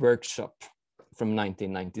 or Workshop, from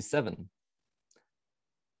 1997.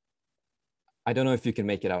 I don't know if you can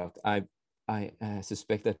make it out. I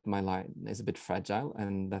suspect that my line is a bit fragile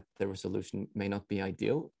and that the resolution may not be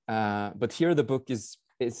ideal. But here the book is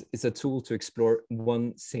a tool to explore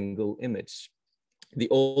one single image, the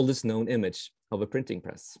oldest known image of a printing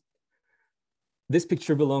press. This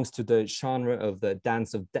picture belongs to the genre of the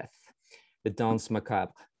Dance of Death, the Danse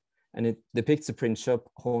Macabre, and it depicts a print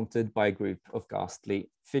shop haunted by a group of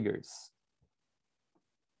ghastly figures.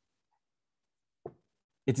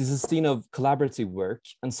 It is a scene of collaborative work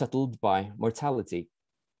unsettled by mortality.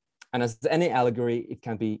 And as any allegory, it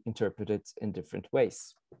can be interpreted in different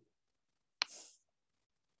ways.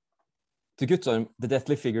 To Guttorm, the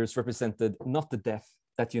deathly figures represented not the death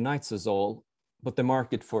that unites us all, but the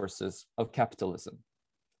market forces of capitalism,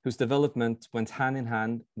 whose development went hand in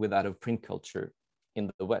hand with that of print culture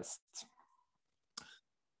in the West.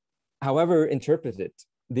 However interpreted,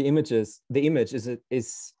 the image is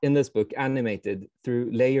in this book animated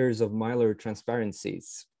through layers of milder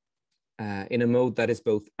transparencies in a mode that is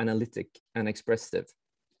both analytic and expressive.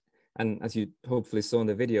 And as you hopefully saw in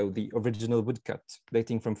the video, the original woodcut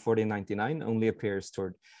dating from 1499 only appears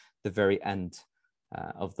toward the very end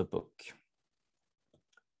of the book.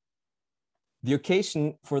 The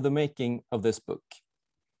occasion for the making of this book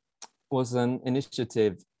was an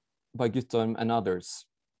initiative by Guttorm and others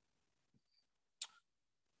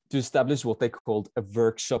to establish what they called a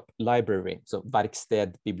workshop library, so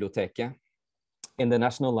Verksted Biblioteket, in the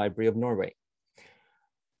National Library of Norway.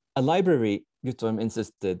 A library, Guttorm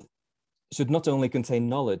insisted, should not only contain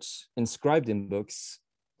knowledge inscribed in books,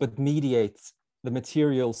 but mediate the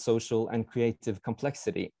material, social, and creative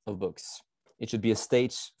complexity of books. It should be a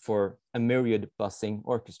stage for a myriad buzzing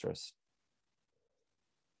orchestras.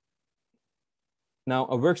 Now,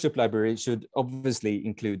 a workshop library should obviously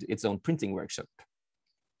include its own printing workshop.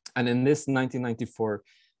 And in this 1994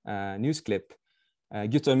 news clip,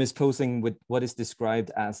 Guttorm is posing with what is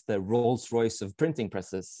described as the Rolls-Royce of printing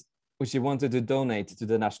presses, which he wanted to donate to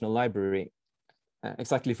the National Library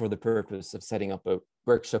exactly for the purpose of setting up a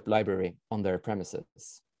workshop library on their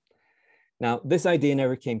premises. Now, this idea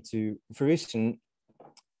never came to fruition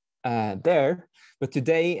there, but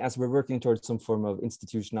today, as we're working towards some form of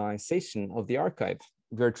institutionalization of the archive,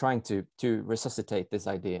 we're trying to resuscitate this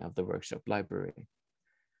idea of the workshop library.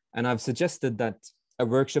 And I've suggested that a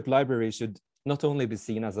workshop library should not only be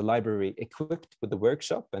seen as a library equipped with the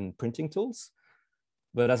workshop and printing tools,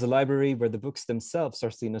 but as a library where the books themselves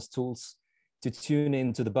are seen as tools to tune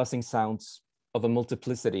into the buzzing sounds of a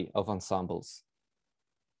multiplicity of ensembles.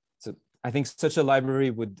 So I think such a library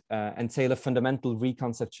would entail a fundamental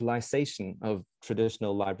reconceptualization of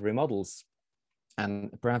traditional library models.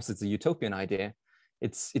 And perhaps it's a utopian idea.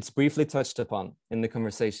 It's briefly touched upon in the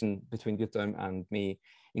conversation between Guttorm and me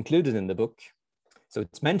included in the book. So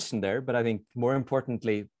it's mentioned there, but I think more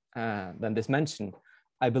importantly than this mention,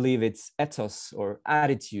 I believe its ethos or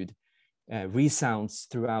attitude resounds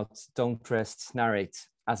throughout Don't Press, Narrate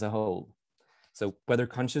as a whole. So whether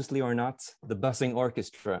consciously or not, the buzzing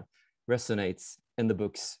orchestra resonates in the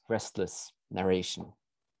book's restless narration.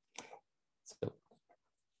 So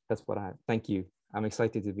that's what thank you. I'm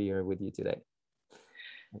excited to be here with you today.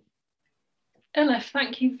 Elif,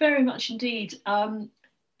 thank you very much indeed.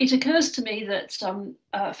 It occurs to me that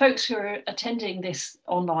folks who are attending this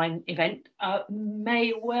online event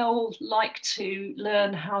may well like to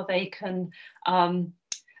learn how they can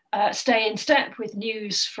stay in step with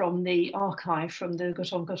news from the archive, from the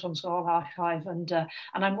Guttorm Guttormsgaard archive. And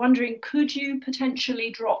I'm wondering, could you potentially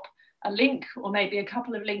drop a link or maybe a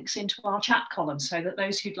couple of links into our chat column so that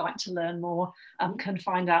those who'd like to learn more can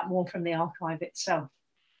find out more from the archive itself?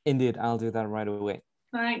 Indeed, I'll do that right away.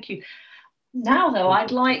 Thank you. Now, though,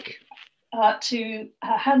 I'd like to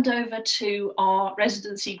hand over to our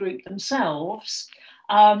residency group themselves,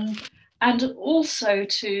 and also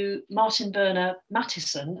to Martin Berner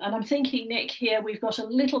Mattison. And I'm thinking, Nick, here we've got a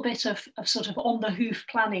little bit of sort of on the hoof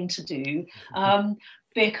planning to do,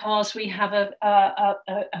 because we have a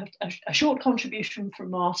short contribution from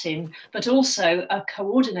Martin, but also a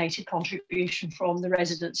coordinated contribution from the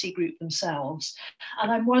residency group themselves.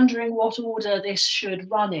 And I'm wondering what order this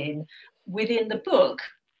should run in. Within the book,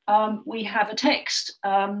 we have a text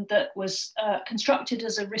that was constructed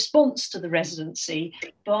as a response to the residency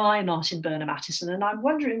by Martin Berner Mattison. And I'm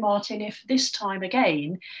wondering, Martin, if this time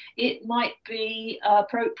again, it might be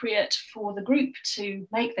appropriate for the group to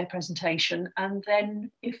make their presentation, and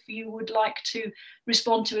then if you would like to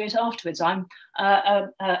respond to it afterwards and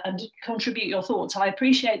contribute your thoughts. I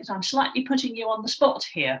appreciate that I'm slightly putting you on the spot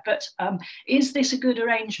here, but is this a good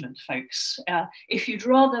arrangement, folks? If you'd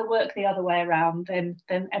rather work the other way around, then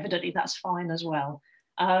evidently that's fine as well.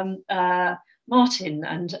 Martin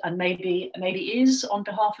and maybe Iz, on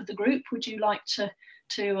behalf of the group, would you like to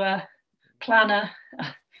plan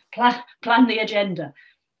the agenda?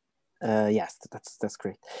 Yes, that's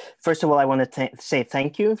great. First of all, I want to say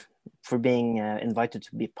thank you for being invited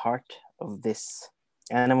to be part of this,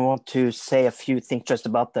 and I want to say a few things just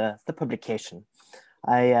about the publication.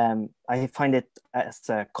 I find it as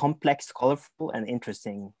a complex, colorful, and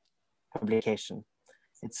interesting publication.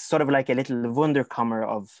 It's sort of like a little wunderkammer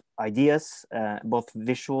of ideas, both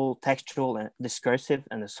visual, textual, and discursive,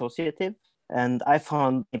 and associative. And I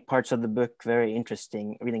found parts of the book very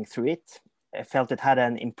interesting reading through it. I felt it had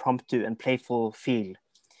an impromptu and playful feel,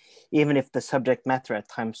 even if the subject matter at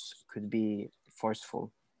times could be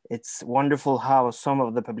forceful. It's wonderful how some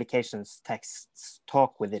of the publication's texts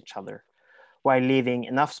talk with each other, while leaving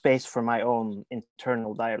enough space for my own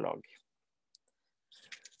internal dialogue.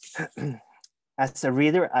 As a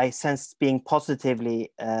reader, I sensed being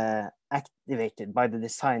positively activated by the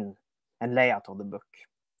design and layout of the book,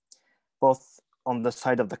 both on the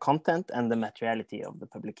side of the content and the materiality of the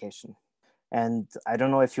publication. And I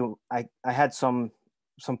don't know if I had some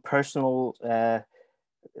personal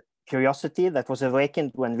curiosity that was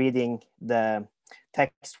awakened when reading the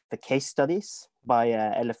text, the case studies by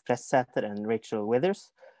Elif Pressæter and Rachel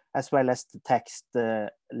Withers, as well as the text,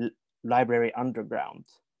 the Library Underground,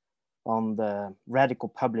 on the radical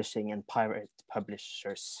publishing and pirate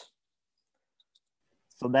publishers.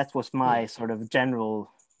 So that was my sort of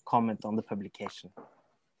general comment on the publication.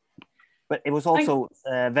 But it was also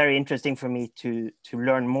very interesting for me to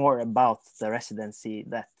learn more about the residency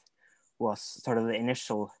that was sort of the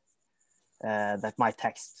initial, that my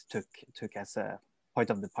text took as a point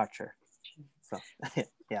of departure. So,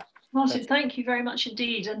 yeah. Martin, thank you very much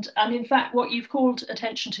indeed. And in fact, what you've called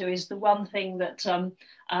attention to is the one thing that,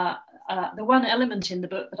 the one element in the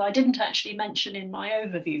book that I didn't actually mention in my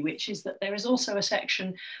overview, which is that there is also a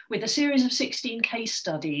section with a series of 16 case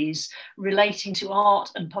studies relating to art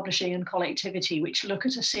and publishing and collectivity, which look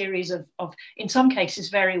at a series of in some cases,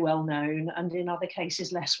 very well known, and in other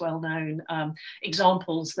cases, less well known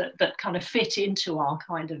examples that kind of fit into our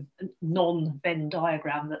kind of non-Venn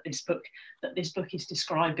diagram that this book is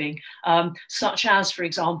describing. Such as, for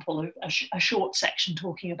example, a short section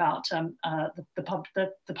talking about the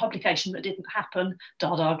publication that didn't happen,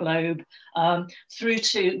 Dada Globe, through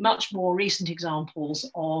to much more recent examples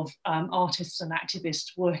of artists and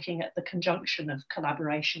activists working at the conjunction of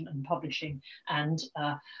collaboration and publishing and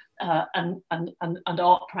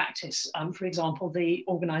art practice. For example, the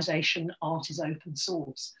organisation Art is Open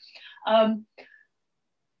Source.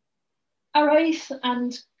 Araith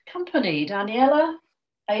and company, Daniela,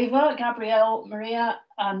 Ava, Gabrielle, Maria,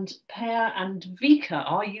 and Per and Vika,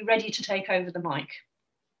 are you ready to take over the mic?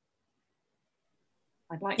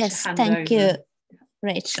 I'd like to hand over. Yes, thank you,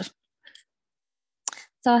 Rachel.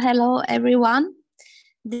 So hello, everyone.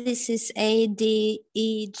 This is ADEGMPV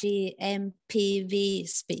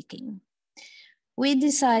speaking. We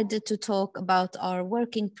decided to talk about our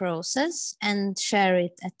working process and share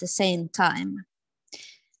it at the same time.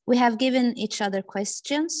 We have given each other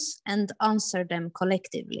questions and answered them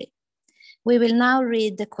collectively. We will now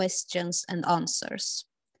read the questions and answers.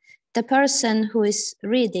 The person who is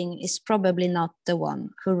reading is probably not the one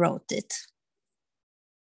who wrote it.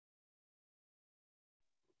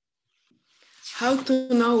 How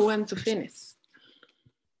to know when to finish?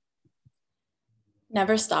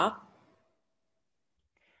 Never stop.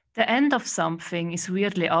 The end of something is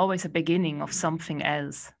weirdly always a beginning of something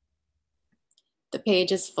else. The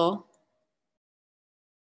page is full.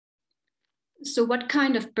 So what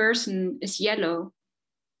kind of person is yellow?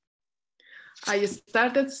 I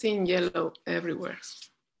started seeing yellow everywhere.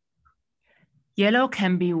 Yellow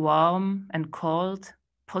can be warm and cold,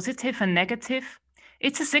 positive and negative.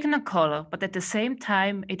 It's a signal color, but at the same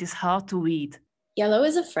time, it is hard to read. Yellow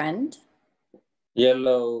is a friend.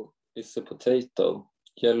 Yellow is a potato.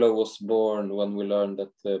 Yellow was born when we learned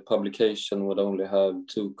that the publication would only have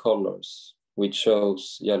 2 colors. We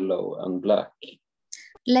chose yellow and black.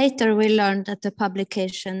 Later, we learned that the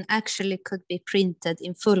publication actually could be printed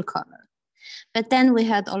in full color. But then we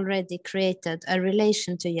had already created a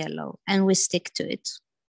relation to yellow and we stick to it.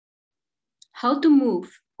 How to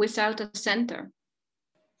move without a center?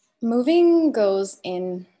 Moving goes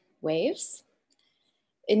in waves.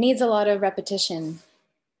 It needs a lot of repetition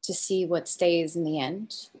to see what stays in the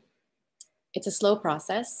end. It's a slow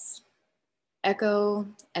process.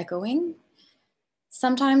 Echoing.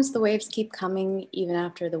 Sometimes the waves keep coming even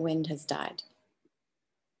after the wind has died.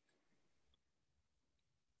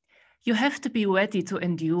 You have to be ready to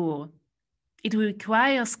endure. It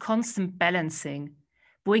requires constant balancing,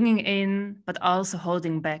 bringing in but also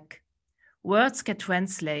holding back. Words get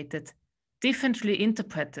translated, differently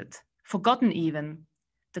interpreted, forgotten even.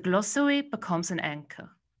 The glossary becomes an anchor.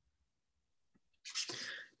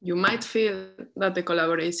 You might feel that the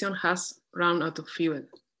collaboration has run out of fuel.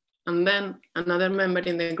 And then another member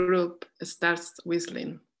in the group starts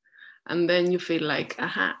whistling. And then you feel like,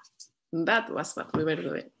 aha, that was what we were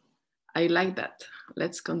doing. I like that.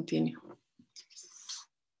 Let's continue.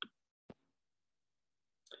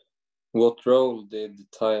 What role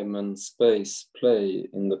did time and space play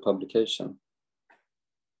in the publication?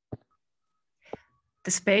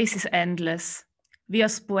 The space is endless. We are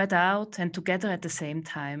spread out and together at the same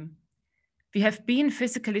time. We have been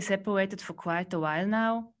physically separated for quite a while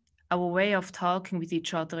now. Our way of talking with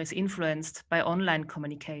each other is influenced by online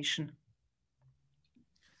communication.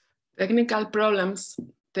 Technical problems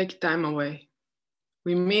take time away.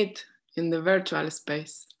 We meet in the virtual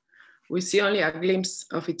space. We see only a glimpse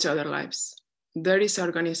of each other's lives. There is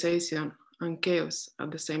organization and chaos at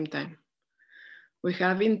the same time. We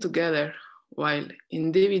have been together while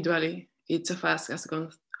individually each of us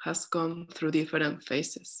has gone through different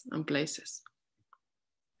phases and places.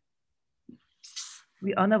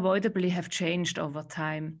 We unavoidably have changed over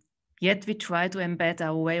time, yet we try to embed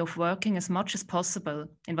our way of working as much as possible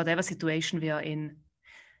in whatever situation we are in.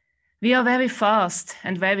 We are very fast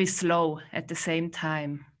and very slow at the same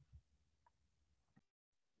time.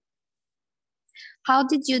 How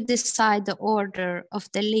did you decide the order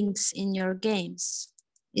of the links in your games?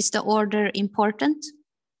 Is the order important?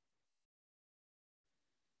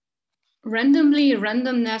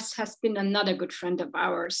 Randomness has been another good friend of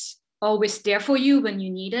ours. Always there for you when you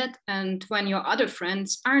need it and when your other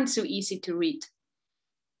friends aren't so easy to read.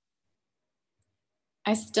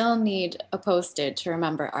 I still need a post-it to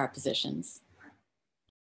remember our positions.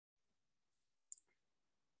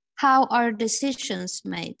 How are decisions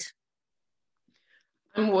made?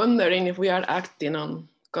 I'm wondering if we are acting on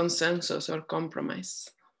consensus or compromise.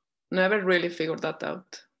 Never really figured that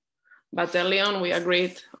out. But early on, we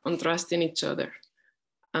agreed on trusting each other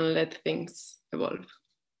and let things evolve.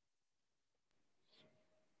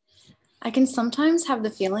 I can sometimes have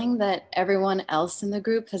the feeling that everyone else in the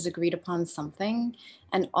group has agreed upon something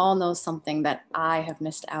and all know something that I have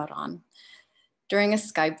missed out on. During a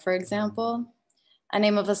Skype, for example, a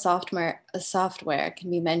name of a software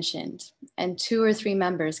can be mentioned and 2 or 3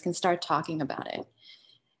 members can start talking about it.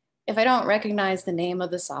 If I don't recognize the name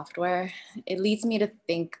of the software, it leads me to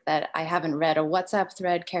think that I haven't read a WhatsApp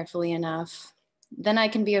thread carefully enough. Then I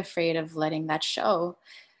can be afraid of letting that show.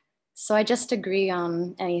 So I just agree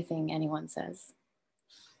on anything anyone says.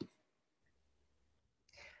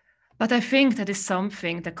 But I think that is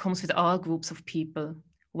something that comes with all groups of people.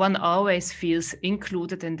 One always feels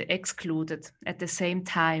included and excluded at the same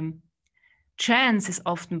time. Chance is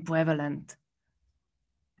often prevalent.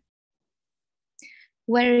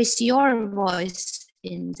 Where is your voice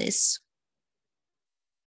in this?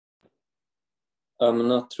 I'm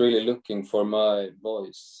not really looking for my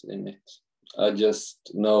voice in it. I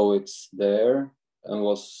just know it's there and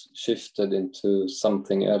was shifted into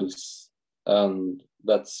something else, and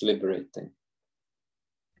that's liberating.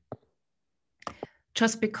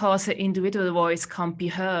 Just because an individual voice can't be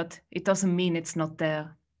heard, it doesn't mean it's not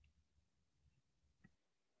there.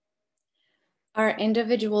 Our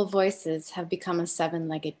individual voices have become a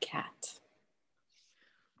seven-legged cat.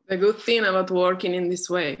 The good thing about working in this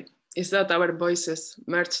way is that our voices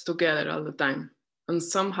merge together all the time. And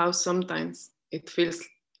somehow, sometimes, it feels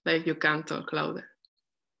like you can't talk louder.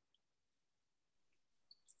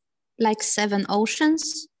 Like 7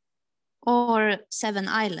 oceans or 7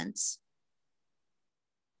 islands?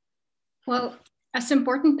 Well, as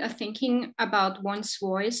important as thinking about one's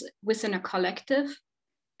voice within a collective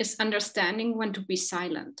is understanding when to be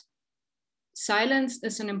silent. Silence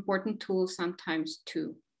is an important tool sometimes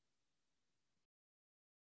too.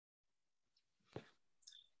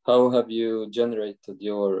 How have you generated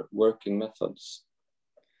your working methods?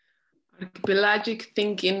 Archipelagic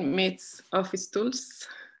thinking meets office tools.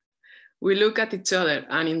 We look at each other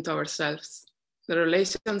and into ourselves. The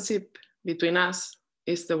relationship between us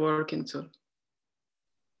is the working tool.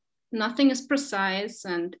 Nothing is precise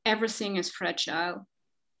and everything is fragile.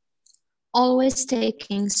 Always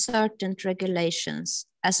taking certain regulations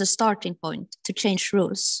as a starting point to change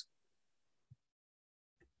rules.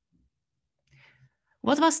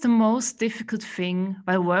 What was the most difficult thing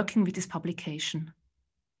while working with this publication?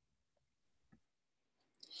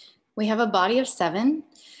 We have a body of 7,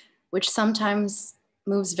 which sometimes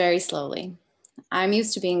moves very slowly. I'm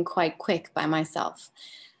used to being quite quick by myself.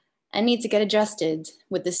 I need to get adjusted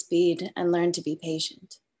with the speed and learn to be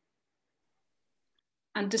patient.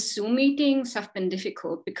 And the Zoom meetings have been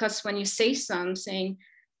difficult because when you say something,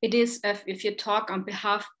 it is as if you talk on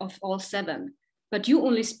behalf of all 7, but you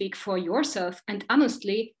only speak for yourself. And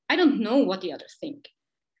honestly, I don't know what the others think.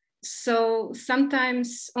 So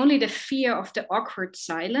sometimes only the fear of the awkward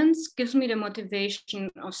silence gives me the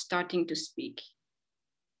motivation of starting to speak.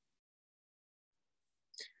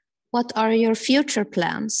 What are your future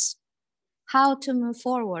plans? How to move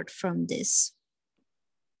forward from this?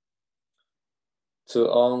 To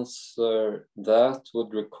answer that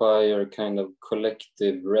would require a kind of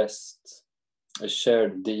collective rest, a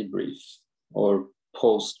shared debrief, or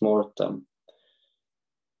post-mortem.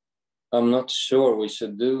 I'm not sure we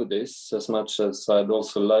should do this as much as I'd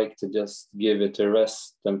also like to just give it a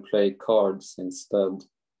rest and play cards instead.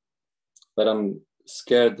 But I'm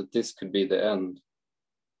scared that this could be the end.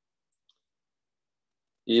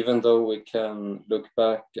 Even though we can look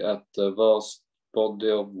back at the vast body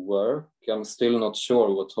of work, I'm still not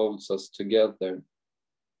sure what holds us together.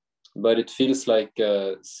 But it feels like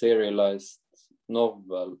a serialized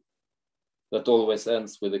novel that always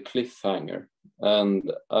ends with a cliffhanger,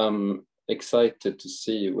 and I'm excited to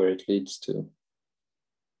see where it leads to.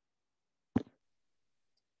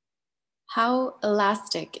 How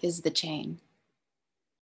elastic is the chain?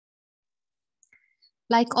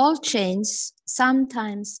 Like all chains,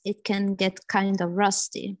 sometimes it can get kind of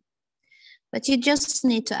rusty, but you just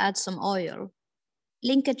need to add some oil.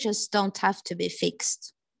 Linkages don't have to be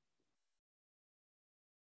fixed.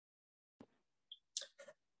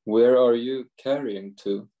 Where are you carrying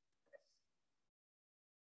to?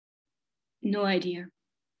 No idea.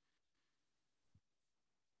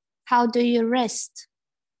 How do you rest?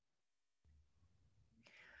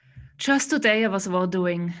 Just today I was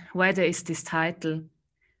wondering why there is this title.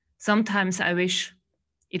 Sometimes I wish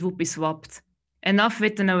it would be swapped. Enough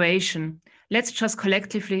with the narration. Let's just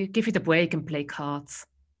collectively give it a break and play cards.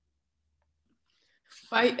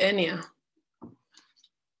 Why Enya?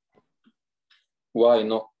 Why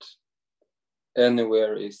not?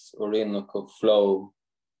 Anywhere is Orinoco flow,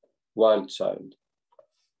 wild child.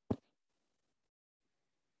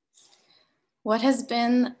 What has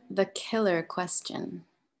been the killer question?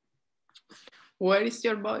 Where is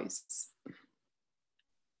your voice?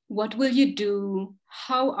 What will you do?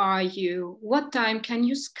 How are you? What time can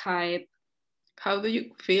you Skype? How do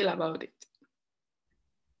you feel about it?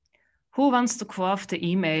 Who wants to craft the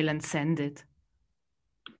email and send it?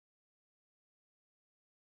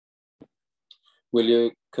 Will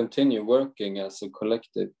you continue working as a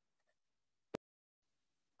collective?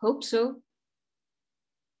 Hope so.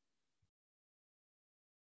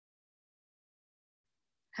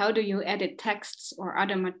 How do you edit texts or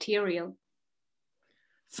other material?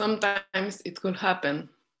 Sometimes it could happen,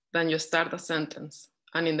 then you start a sentence,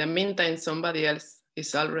 and in the meantime, somebody else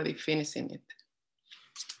is already finishing it.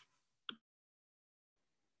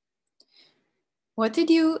 What did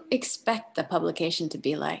you expect the publication to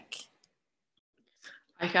be like?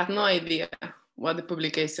 I have no idea what the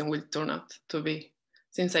publication will turn out to be,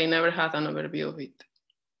 since I never had an overview of it.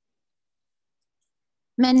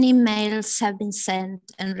 Many mails have been sent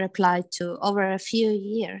and replied to over a few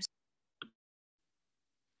years.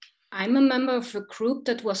 I'm a member of a group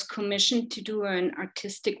that was commissioned to do an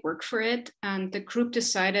artistic work for it, and the group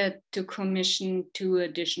decided to commission 2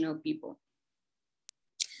 additional people.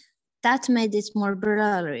 That made it more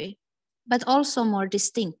blurry, but also more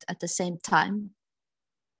distinct at the same time.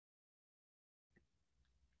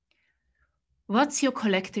 What's your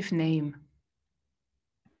collective name?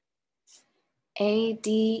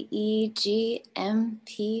 ADEGMPV.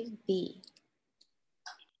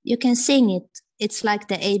 You can sing it. It's like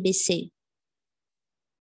the ABC.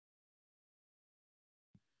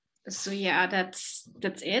 So yeah, that's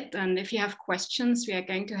it. And if you have questions, we are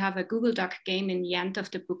going to have a Google Doc game in the end of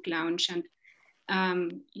the book launch, and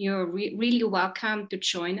you're really welcome to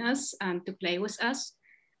join us and to play with us.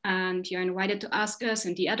 And you're invited to ask us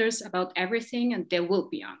and the others about everything, and there will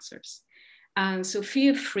be answers. So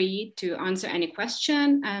feel free to answer any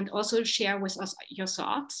question and also share with us your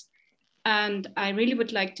thoughts. And I really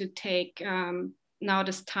would like to take now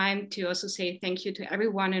this time to also say thank you to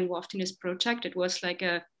everyone involved in this project. It was like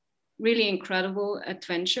a really incredible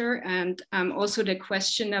adventure. And also the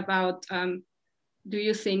question about, do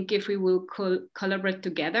you think if we will collaborate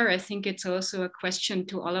together? I think it's also a question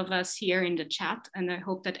to all of us here in the chat. And I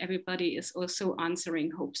hope that everybody is also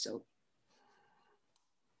answering, hope so.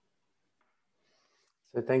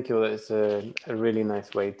 So thank you. It's a really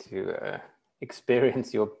nice way to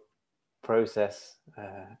experience your process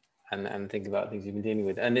and think about things you've been dealing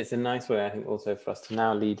with. And it's a nice way, I think, also for us to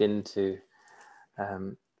now lead into,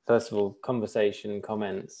 first of all, conversation,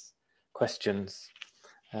 comments, questions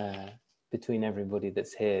between everybody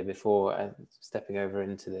that's here before stepping over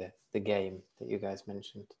into the game that you guys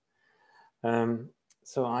mentioned.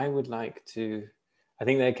 So I would like to, I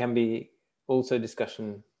think there can be also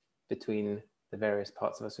discussion between the various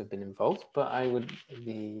parts of us who have been involved, but I would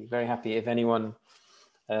be very happy if anyone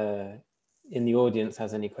in the audience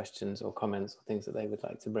has any questions or comments or things that they would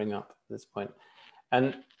like to bring up at this point.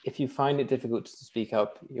 And if you find it difficult to speak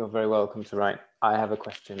up, you're very welcome to write, I have a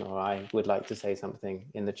question, or I would like to say something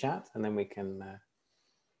in the chat, and then we can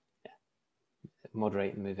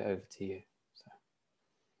moderate and move it over to you. So.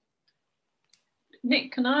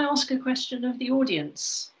 Nick, can I ask a question of the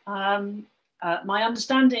audience? My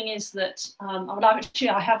understanding is that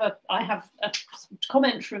I have a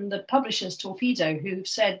comment from the publishers Torpedo, who've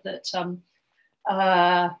said that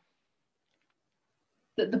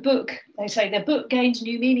that the book, they say their book gains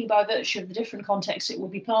new meaning by virtue of the different contexts it will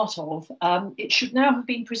be part of. It should now have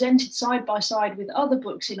been presented side by side with other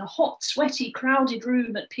books in a hot, sweaty, crowded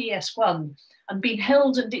room at PS1 and been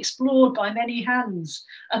held and explored by many hands.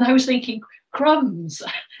 And I was thinking, crumbs,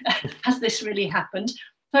 has this really happened?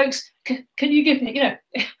 Folks, can you give me,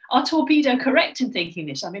 are Torpedo correct in thinking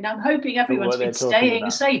this? I mean, I'm hoping everyone's been staying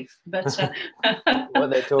safe, but... what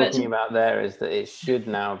they're talking about there is that it should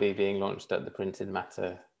now be being launched at the Printed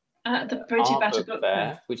Matter book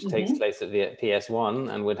fair, which takes place at the PS1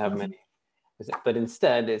 and would have many... But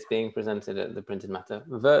instead, it's being presented at the Printed Matter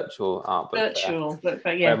virtual art book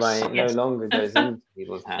fair, yes, whereby it no longer goes into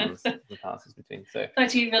people's hands and passes between. So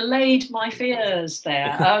you've allayed my fears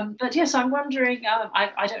there. But yes, I'm wondering.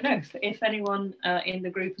 I don't know if anyone in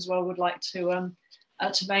the group as well would like to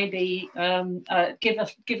maybe give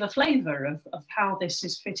a flavour of how this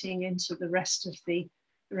is fitting into the rest of the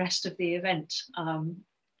event.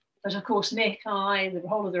 But of course, Nick, the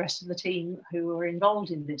whole of the rest of the team who are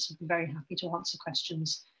involved in this would be very happy to answer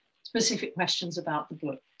questions, specific questions about the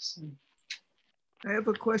book. So. I have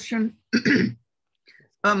a question.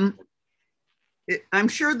 I'm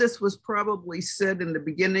sure this was probably said in the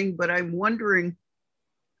beginning, but I'm wondering,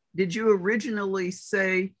 did you originally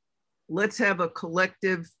say, let's have a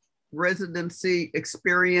collective residency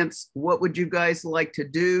experience? What would you guys like to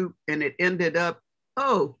do? And it ended up,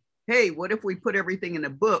 oh, hey, what if we put everything in a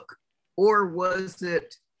book? Or was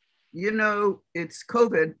it, it's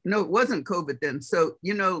COVID? No, it wasn't COVID then. So,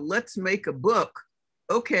 let's make a book.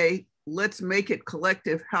 Okay, let's make it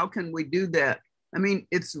collective. How can we do that? I mean,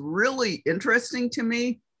 it's really interesting to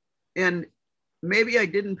me. And maybe I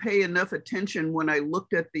didn't pay enough attention when I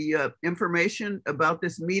looked at the information about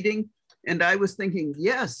this meeting. And I was thinking,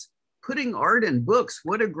 yes, putting art in books,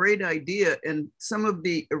 what a great idea. And some of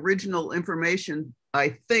the original information,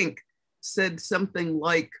 I think, said something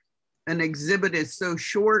like an exhibit is so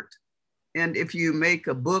short, and if you make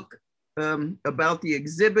a book about the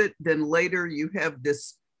exhibit, then later you have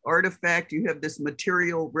this artifact, you have this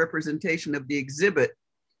material representation of the exhibit.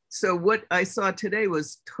 So what I saw today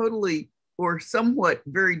was totally or somewhat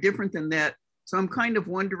very different than that. So I'm kind of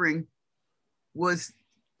wondering, was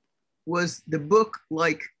the book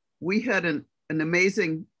like we had an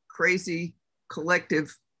amazing, crazy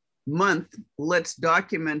collective month, let's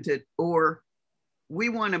document it, or we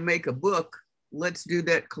want to make a book, let's do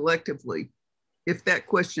that collectively, if that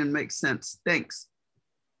question makes sense. Thanks.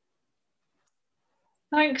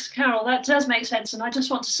 Thanks, Carol. That does make sense. And I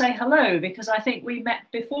just want to say hello, because I think we met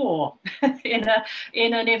before in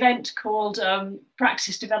an event called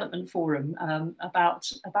Praxis Development Forum about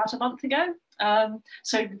a month ago.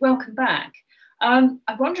 So welcome back. I'm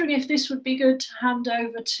wondering if this would be good to hand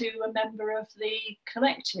over to a member of the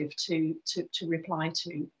collective to reply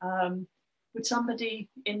to. Would somebody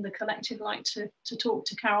in the collective like to talk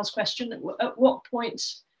to Carol's question? At what point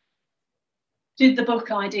did the book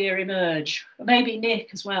idea emerge? Maybe Nick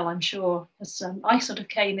as well, I'm sure. As, I sort of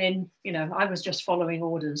came in, you know, I was just following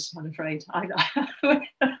orders, I'm afraid.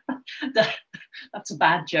 That's a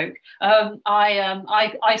bad joke.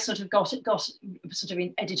 I sort of got sort of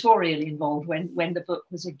editorially involved when the book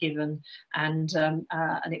was a given, and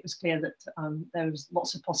it was clear that there was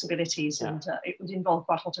lots of possibilities, and it would involve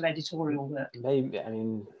quite a lot of editorial work. Maybe, I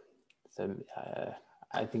mean, so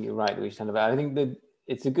I think you're right, Lucia. I think that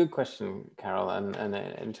it's a good question, Carol, and an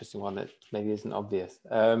interesting one that maybe isn't obvious.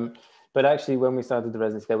 But actually, when we started the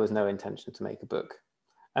residency, there was no intention to make a book.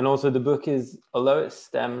 And also the book is, although it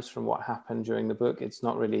stems from what happened during the book, it's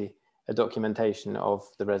not really a documentation of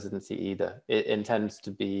the residency either. It intends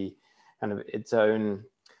to be kind of its own,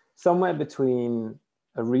 somewhere between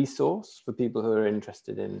a resource for people who are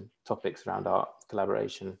interested in topics around art,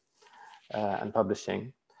 collaboration, and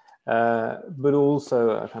publishing, but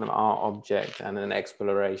also a kind of art object and an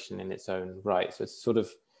exploration in its own right. So it's a sort of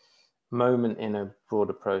moment in a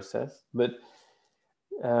broader process. But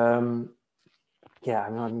yeah,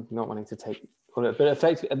 I'm not wanting to take all of it, but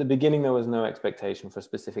effectively at the beginning there was no expectation for a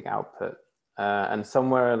specific output, and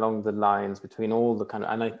somewhere along the lines between all the kind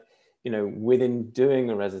of, and you know, within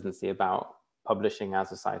doing a residency about publishing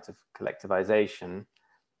as a site of collectivization,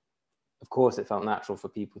 of course it felt natural for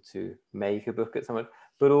people to make a book at some point,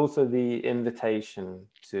 but also the invitation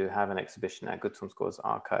to have an exhibition at Guttormsgaard's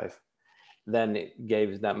archive, then it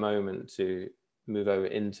gave that moment to move over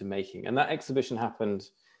into making, and that exhibition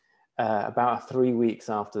happened about 3 weeks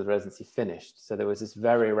after the residency finished. So there was this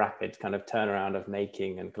very rapid kind of turnaround of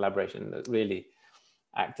making and collaboration that really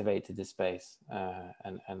activated the space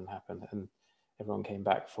and happened, and everyone came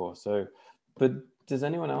back for. So, but does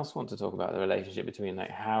anyone else want to talk about the relationship between like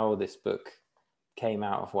how this book came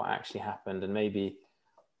out of what actually happened, and maybe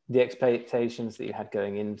the expectations that you had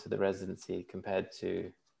going into the residency compared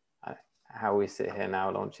to how we sit here now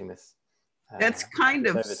launching this? That's kind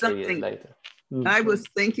of something 3 years later. I was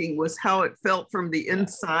thinking was how it felt from the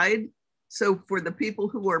inside. So for the people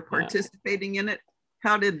who are participating in it,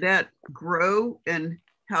 how did that grow, and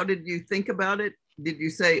how did you think about it? Did you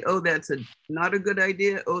say, oh, that's not a good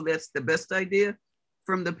idea? Oh, that's the best idea?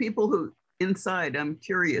 From the people who inside, I'm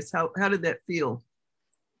curious, how did that feel?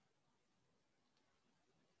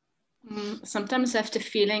 Sometimes I have the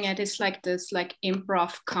feeling it is like this like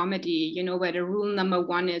improv comedy, you know, where the rule number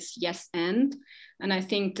one is yes and I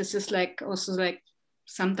think this is like also like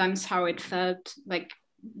sometimes how it felt like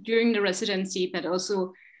during the residency, but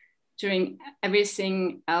also during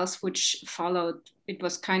everything else which followed. It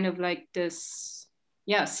was kind of like this,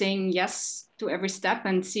 yeah, saying yes to every step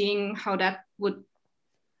and seeing how that would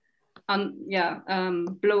not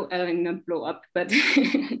blow up, but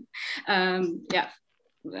yeah,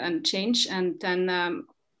 and change. And then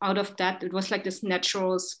out of that, it was like this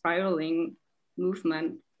natural spiraling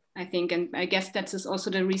movement, I think. And I guess that is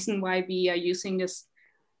also the reason why we are using this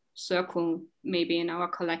circle maybe in our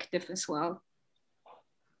collective as well.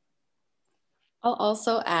 I'll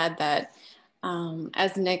also add that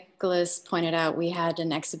as Nicholas pointed out, we had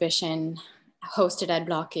an exhibition hosted at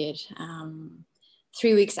Blockade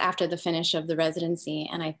 3 weeks after the finish of the residency.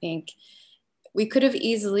 And I think we could have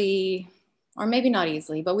easily, or maybe not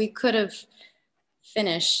easily, but we could have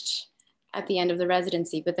finished at the end of the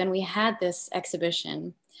residency. But then we had this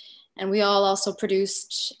exhibition, and we all also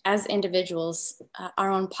produced as individuals our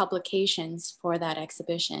own publications for that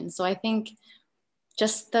exhibition. So I think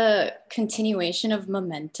just the continuation of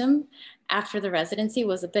momentum after the residency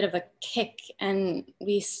was a bit of a kick. And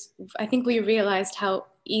I think we realized how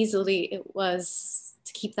easily it was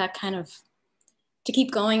to keep that kind of, to keep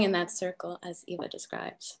going in that circle as Eva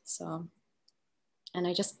describes. So,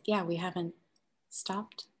 and we haven't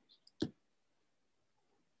stopped.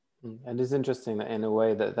 And it's interesting that in a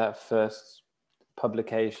way that first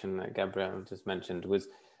publication that Gabrielle just mentioned was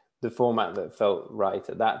the format that felt right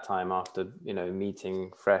at that time, after, you know,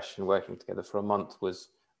 meeting fresh and working together for a month, was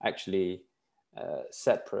actually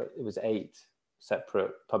separate. It was 8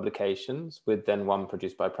 separate publications, with then one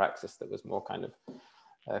produced by Praxis that was more kind of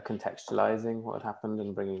contextualizing what had happened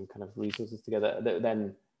and bringing kind of resources together, that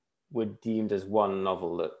then were deemed as one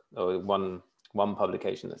novel that, or one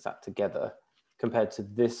publication that sat together, compared to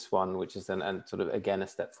this one, which is then and sort of again a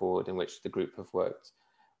step forward in which the group have worked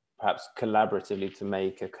perhaps collaboratively to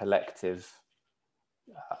make a collective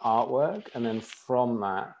artwork, and then from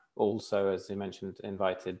that also, as you mentioned,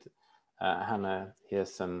 invited Hannah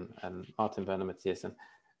Hirson and Martin Werner Mathiesen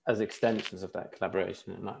as extensions of that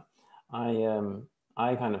collaboration. And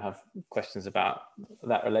I kind of have questions about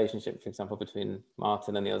that relationship, for example, between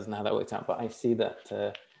Martin and the others and how that worked out. But I see that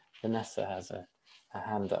Vanessa has a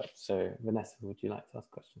hand up. So Vanessa, would you like to ask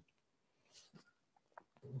a question?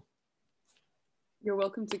 You're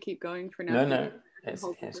welcome to keep going for now. No,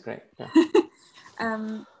 it's great. Yeah.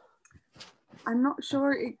 I'm not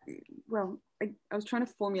sure. Well, I was trying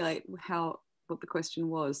to formulate what the question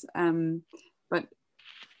was, but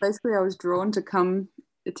basically I was drawn to come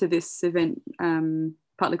to this event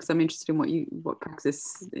partly because I'm interested in what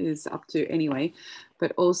Praxis is up to anyway,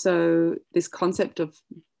 but also this concept of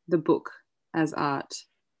the book as art,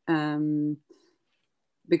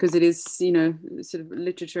 because it is, you know, sort of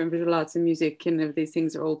literature and visual arts and music and these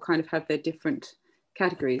things are all kind of have their different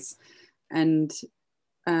categories. And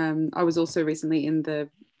I was also recently in the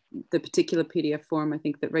particular PDF forum, I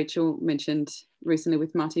think that Rachel mentioned recently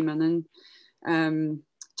with Marty Mannen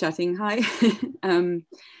chatting, hi.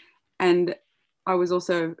 And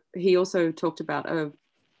he also talked about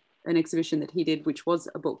an exhibition that he did, which was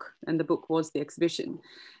a book, and the book was the exhibition.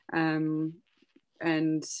 And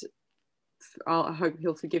I hope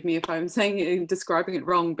he'll forgive me if I'm describing it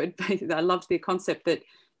wrong, but I loved the concept that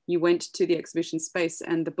you went to the exhibition space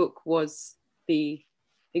and the book was the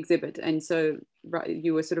exhibit. And so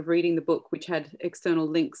you were sort of reading the book, which had external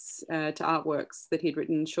links to artworks that he'd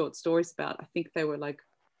written short stories about. I think they were like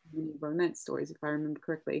romance stories, if I remember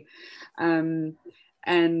correctly.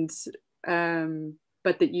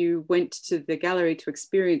 But that you went to the gallery to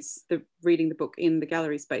experience reading the book in the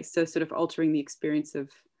gallery space. So sort of altering the experience of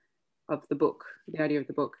the book, the idea of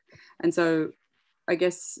the book. And so I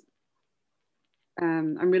guess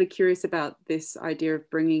I'm really curious about this idea of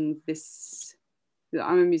bringing this,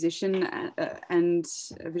 I'm a musician and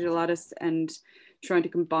a visual artist, and trying to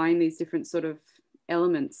combine these different sort of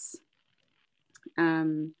elements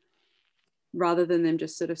rather than them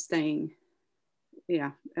just sort of staying,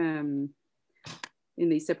 in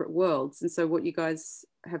these separate worlds. And so what you guys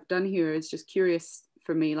have done here is just curious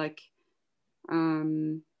for me, like,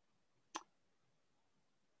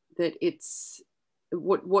 that it's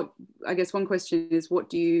what I guess one question is, what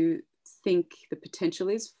do you think the potential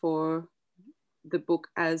is for the book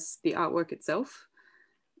as the artwork itself,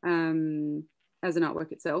 as an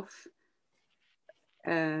artwork itself,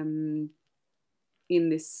 in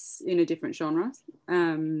a different genre,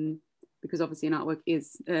 because obviously an artwork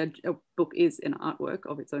is a book is an artwork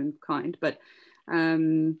of its own kind, but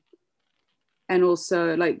and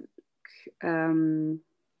also like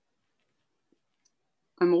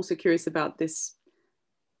I'm also curious about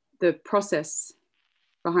the process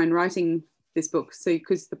behind writing this book. So,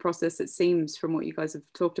 because the process, it seems from what you guys have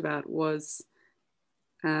talked about, was,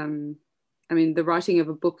 I mean, the writing of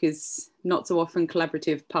a book is not so often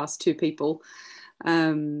collaborative past two people.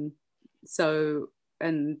 So,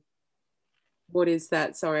 and what is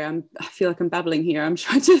that? Sorry, I feel like I'm babbling here. I'm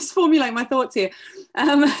trying to just formulate my thoughts here.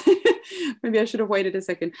 Maybe I should have waited a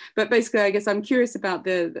second. But basically, I guess I'm curious about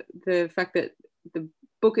the fact that the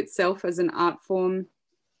book itself as an art form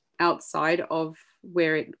outside of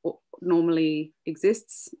where it normally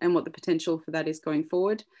exists, and what the potential for that is going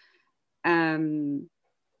forward, and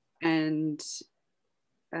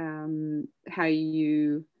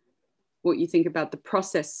what you think about the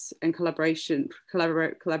process and collaboration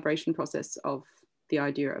process of the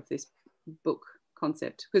idea of this book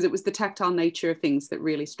concept, because it was the tactile nature of things that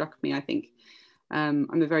really struck me, I think.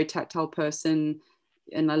 I'm a very tactile person,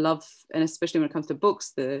 and I love, and especially when it comes to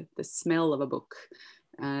books, the smell of a book,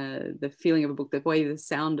 the feeling of a book, the way the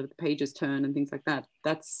sound of the pages turn and things like that.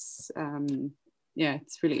 That's, yeah,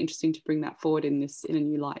 it's really interesting to bring that forward in a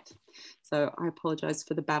new light. So I apologize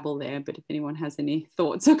for the babble there, but if anyone has any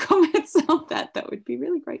thoughts or comments on that, that would be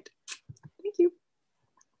really great. Thank you.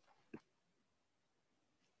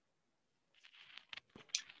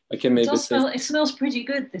 I can maybe it smells pretty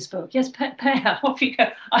good, this book. Yes, Pear, off you go.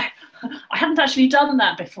 I haven't actually done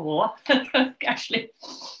that before. Actually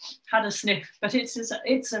had a sniff, but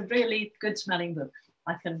it's a really good smelling book.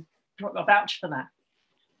 I can vouch for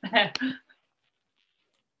that.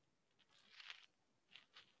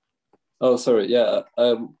 Oh, sorry. Yeah,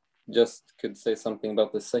 just could say something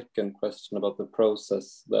about the second question about the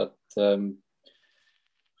process, that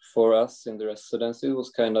for us in the residency, it was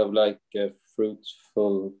kind of like a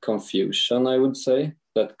fruitful confusion, I would say,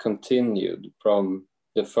 that continued from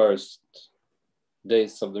the first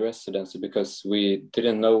days of the residency, because we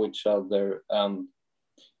didn't know each other and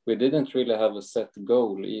we didn't really have a set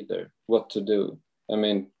goal either, what to do. I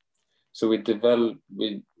mean, so it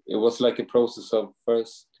was like a process of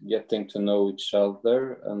first getting to know each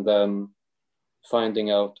other and then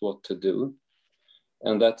finding out what to do.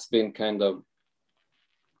 And that's been kind of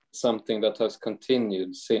something that has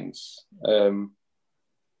continued since.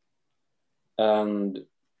 And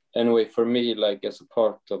anyway, for me, like as a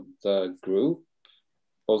part of the group,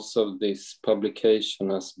 also this publication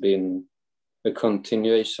has been a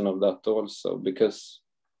continuation of that also, because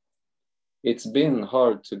it's been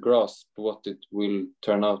hard to grasp what it will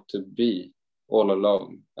turn out to be all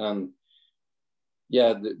along. And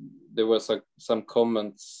yeah, there was like some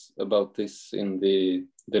comments about this in the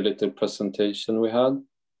little presentation we had.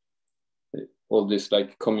 All this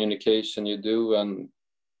like communication you do, and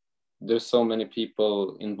there's so many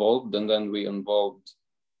people involved, and then we involved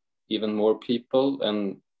even more people,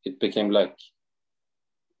 and it became like,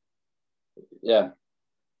 yeah.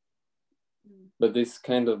 But this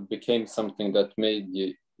kind of became something that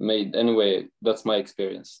anyway, that's my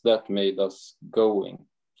experience, that made us going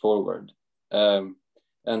forward. And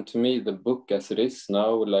to me, the book as it is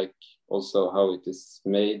now, like also how it is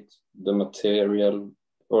made, the material,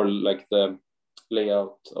 or like the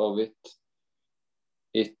layout of it,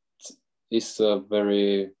 it is a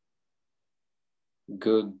very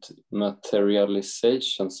good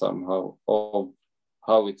materialization somehow of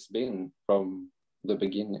how it's been from the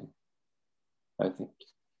beginning, I think.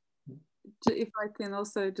 If I can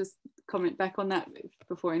also just comment back on that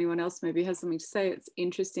before anyone else maybe has something to say, it's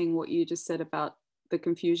interesting what you just said about the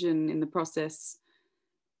confusion in the process.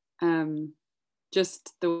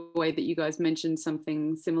 Just the way that you guys mentioned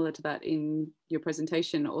something similar to that in your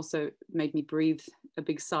presentation also made me breathe a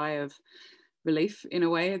big sigh of relief in a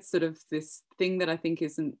way. It's sort of this thing that I think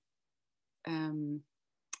isn't,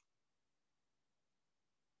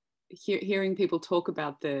 hearing people talk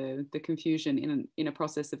about the confusion in a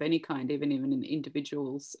process of any kind, even in an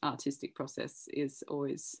individual's artistic process, is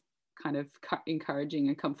always kind of encouraging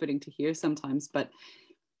and comforting to hear sometimes. But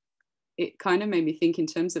it kind of made me think in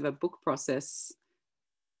terms of a book process,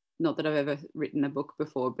 not that I've ever written a book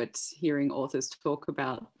before, but hearing authors talk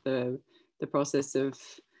about the process of,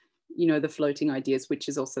 you know, the floating ideas, which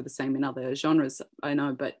is also the same in other genres, I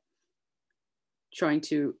know, but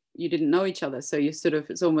you didn't know each other. So you sort of,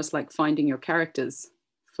 it's almost like finding your characters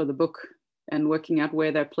for the book and working out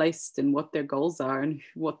where they're placed and what their goals are and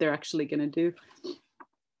what they're actually going to do.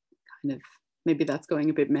 Kind of, maybe that's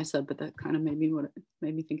going a bit meta, but that kind of made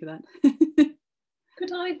me think of that.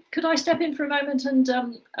 Could I step in for a moment and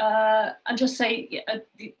just say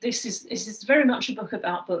this is very much a book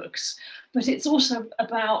about books, but it's also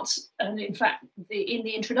about, and in fact in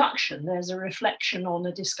the introduction there's a reflection on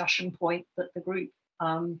a discussion point that the group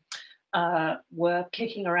were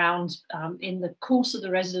kicking around in the course of the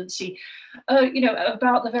residency, you know,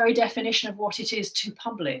 about the very definition of what it is to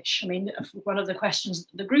publish. I mean, one of the questions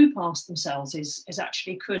the group asked themselves is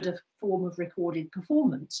actually, could a form of recorded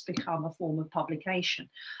performance become a form of publication?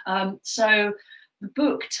 So the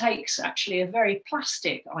book takes actually a very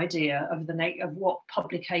plastic idea of what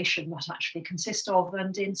publication might actually consist of,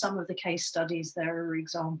 and in some of the case studies there are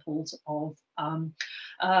examples of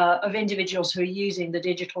individuals who are using the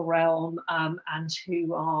digital realm and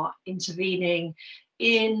who are intervening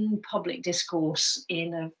in public discourse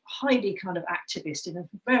in a highly kind of activist, in a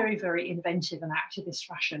very, very inventive and activist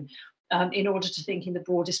fashion, in order to think in the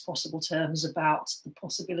broadest possible terms about the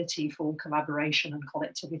possibility for collaboration and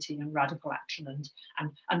collectivity and radical action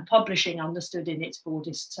and publishing understood in its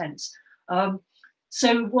broadest sense.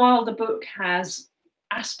 So while the book has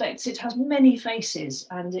aspects, it has many faces,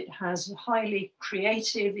 and it has highly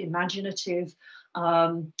creative, imaginative,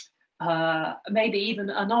 maybe even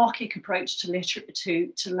anarchic approach to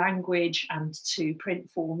language and to print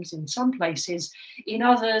forms in some places. In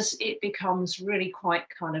others, it becomes really quite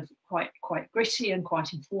gritty and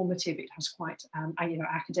quite informative. It has quite you know,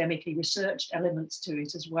 academically researched elements to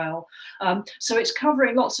it as well. So it's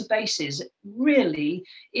covering lots of bases, really,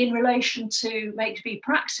 in relation to PMVABF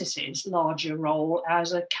Praksis's larger role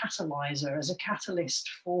as a catalyzer, as a catalyst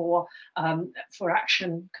for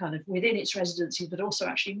action kind of within its residency, but also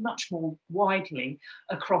actually much more widely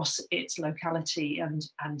across its locality and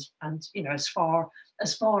you know, as far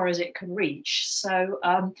as it can reach. So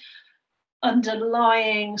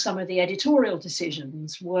underlying some of the editorial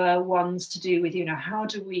decisions were ones to do with, how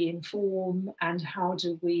do we inform and how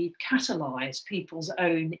do we catalyze people's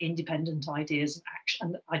own independent ideas and action,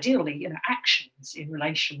 and ideally, actions in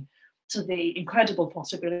relation to the incredible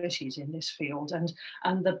possibilities in this field.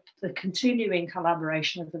 And the continuing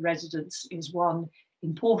collaboration of the residents is one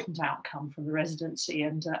important outcome from the residency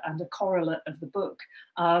and a correlate of the book.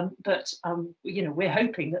 But we're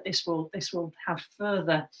hoping that this will have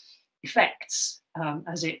further effects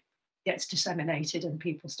as it gets disseminated and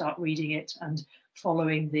people start reading it and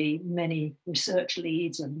following the many research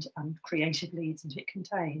leads and creative leads that it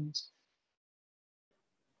contains.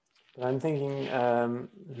 I'm thinking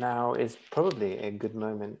now is probably a good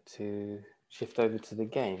moment to shift over to the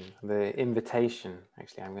game. The invitation,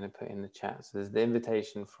 actually, I'm going to put in the chat. So there's the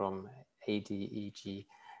invitation from ADEG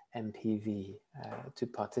MPV to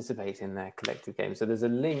participate in their collective game. So there's a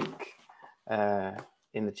link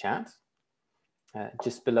in the chat,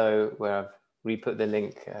 just below where I've re-put the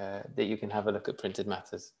link that you can have a look at Printed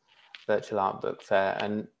Matter's Virtual Art Book Fair.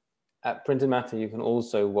 And at Printed Matter, you can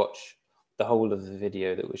also watch the whole of the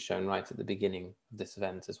video that was shown right at the beginning of this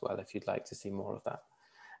event as well, if you'd like to see more of that,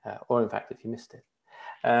 or in fact, if you missed it.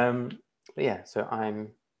 But yeah, so I'm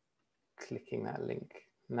clicking that link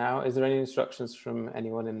now. Is there any instructions from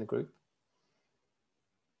anyone in the group?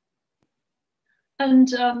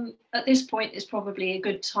 And at this point, it's probably a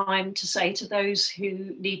good time to say to those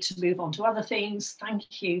who need to move on to other things,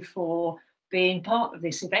 thank you for being part of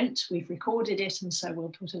this event. We've recorded it, and so we'll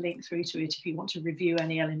put a link through to it if you want to review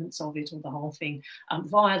any elements of it or the whole thing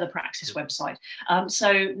via the Praxis website.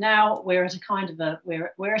 So now we're at a kind of a,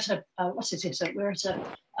 we're at a, what is it? So we're at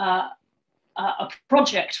a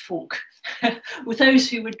project fork with those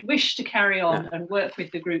who would wish to carry on and work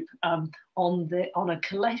with the group on a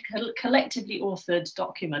collectively authored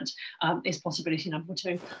document is possibility number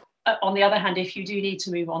 2. On the other hand, if you do need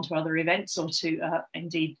to move on to other events or to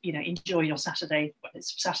indeed, enjoy your Saturday, well,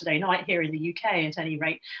 it's Saturday night here in the UK at any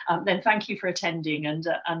rate, then thank you for attending and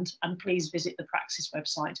please visit the Praxis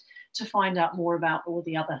website to find out more about all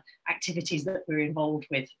the other activities that we're involved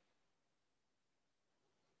with.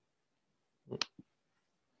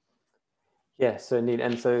 Yes, so indeed,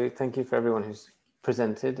 and so thank you for everyone who's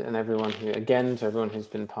presented and everyone who, again, to everyone who's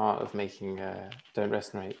been part of making Don't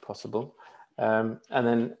Rest Narrate possible. And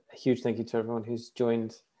then a huge thank you to everyone who's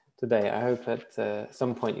joined today. I hope at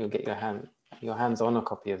some point you'll get your hands on a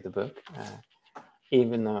copy of the book.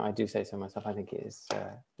 Even though I do say so myself, I think it is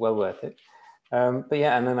well worth it. But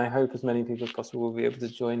yeah, and then I hope as many people as possible will be able to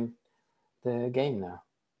join the game now.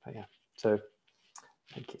 But yeah, so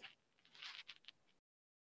thank you.